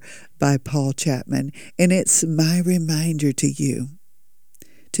here by Paul Chapman. And it's my reminder to you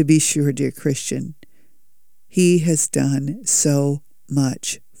to be sure, dear Christian, He has done so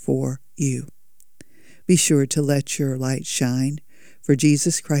much for you. Be sure to let your light shine for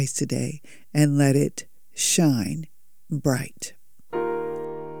Jesus Christ today, and let it shine bright.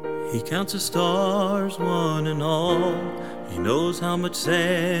 He counts the stars, one and all. He knows how much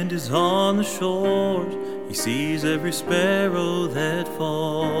sand is on the shores. He sees every sparrow that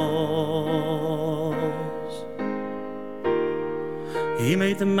falls. He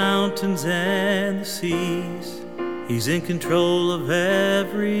made the mountains and the seas. He's in control of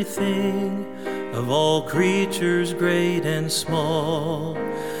everything, of all creatures great and small.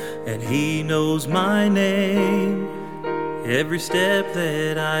 And He knows my name, every step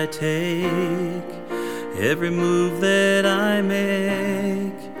that I take, every move that I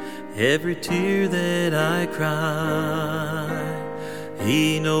make, every tear that I cry.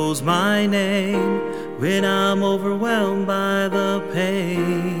 He knows my name when I'm overwhelmed by the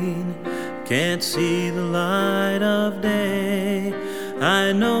pain, can't see the light of day.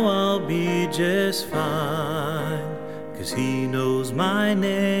 I know I'll be just fine, 'cause He knows my name.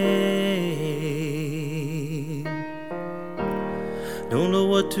 Don't know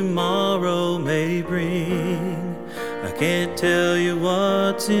what tomorrow may bring, I can't tell you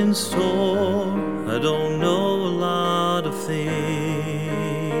what's in store. I don't know a lot of things.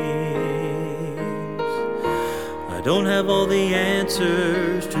 I don't have all the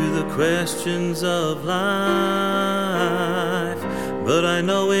answers to the questions of life, but I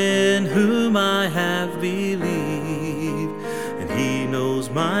know in whom I have believed, and He knows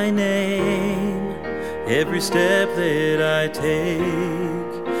my name, every step that I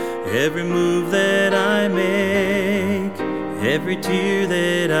take, every move that I make, every tear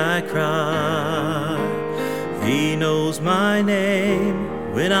that I cry. He knows my name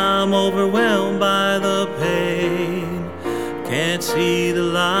when I'm overwhelmed by the pain, can't see the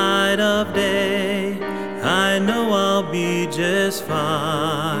light of day. I know I'll be just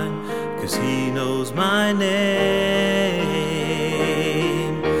fine, 'cause He knows my name.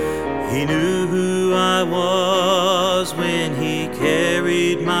 He knew who I was when He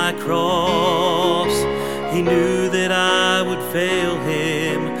carried my cross. He knew that I would fail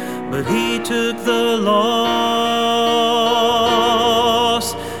Him, but He took the loss.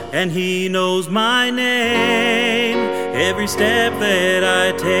 And He knows my name, every step that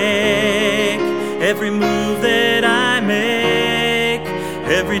I take, every move that I make,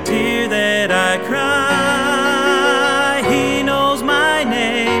 every tear that I cry. He knows my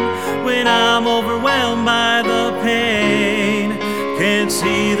name when I'm overwhelmed by the pain, can't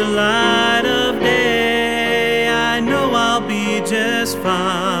see the light of day. I know I'll be just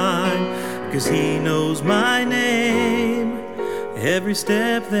fine, 'cause He knows my name, every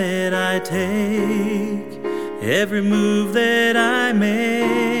step that I take, every move that I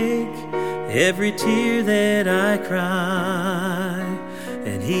make, every tear that I cry.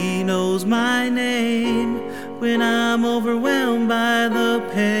 And He knows my name when I'm overwhelmed by the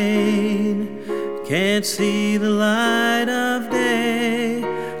pain, can't see the light of day.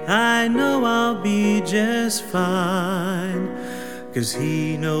 I know I'll be just fine, 'cause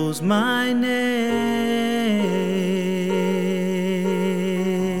He knows my name.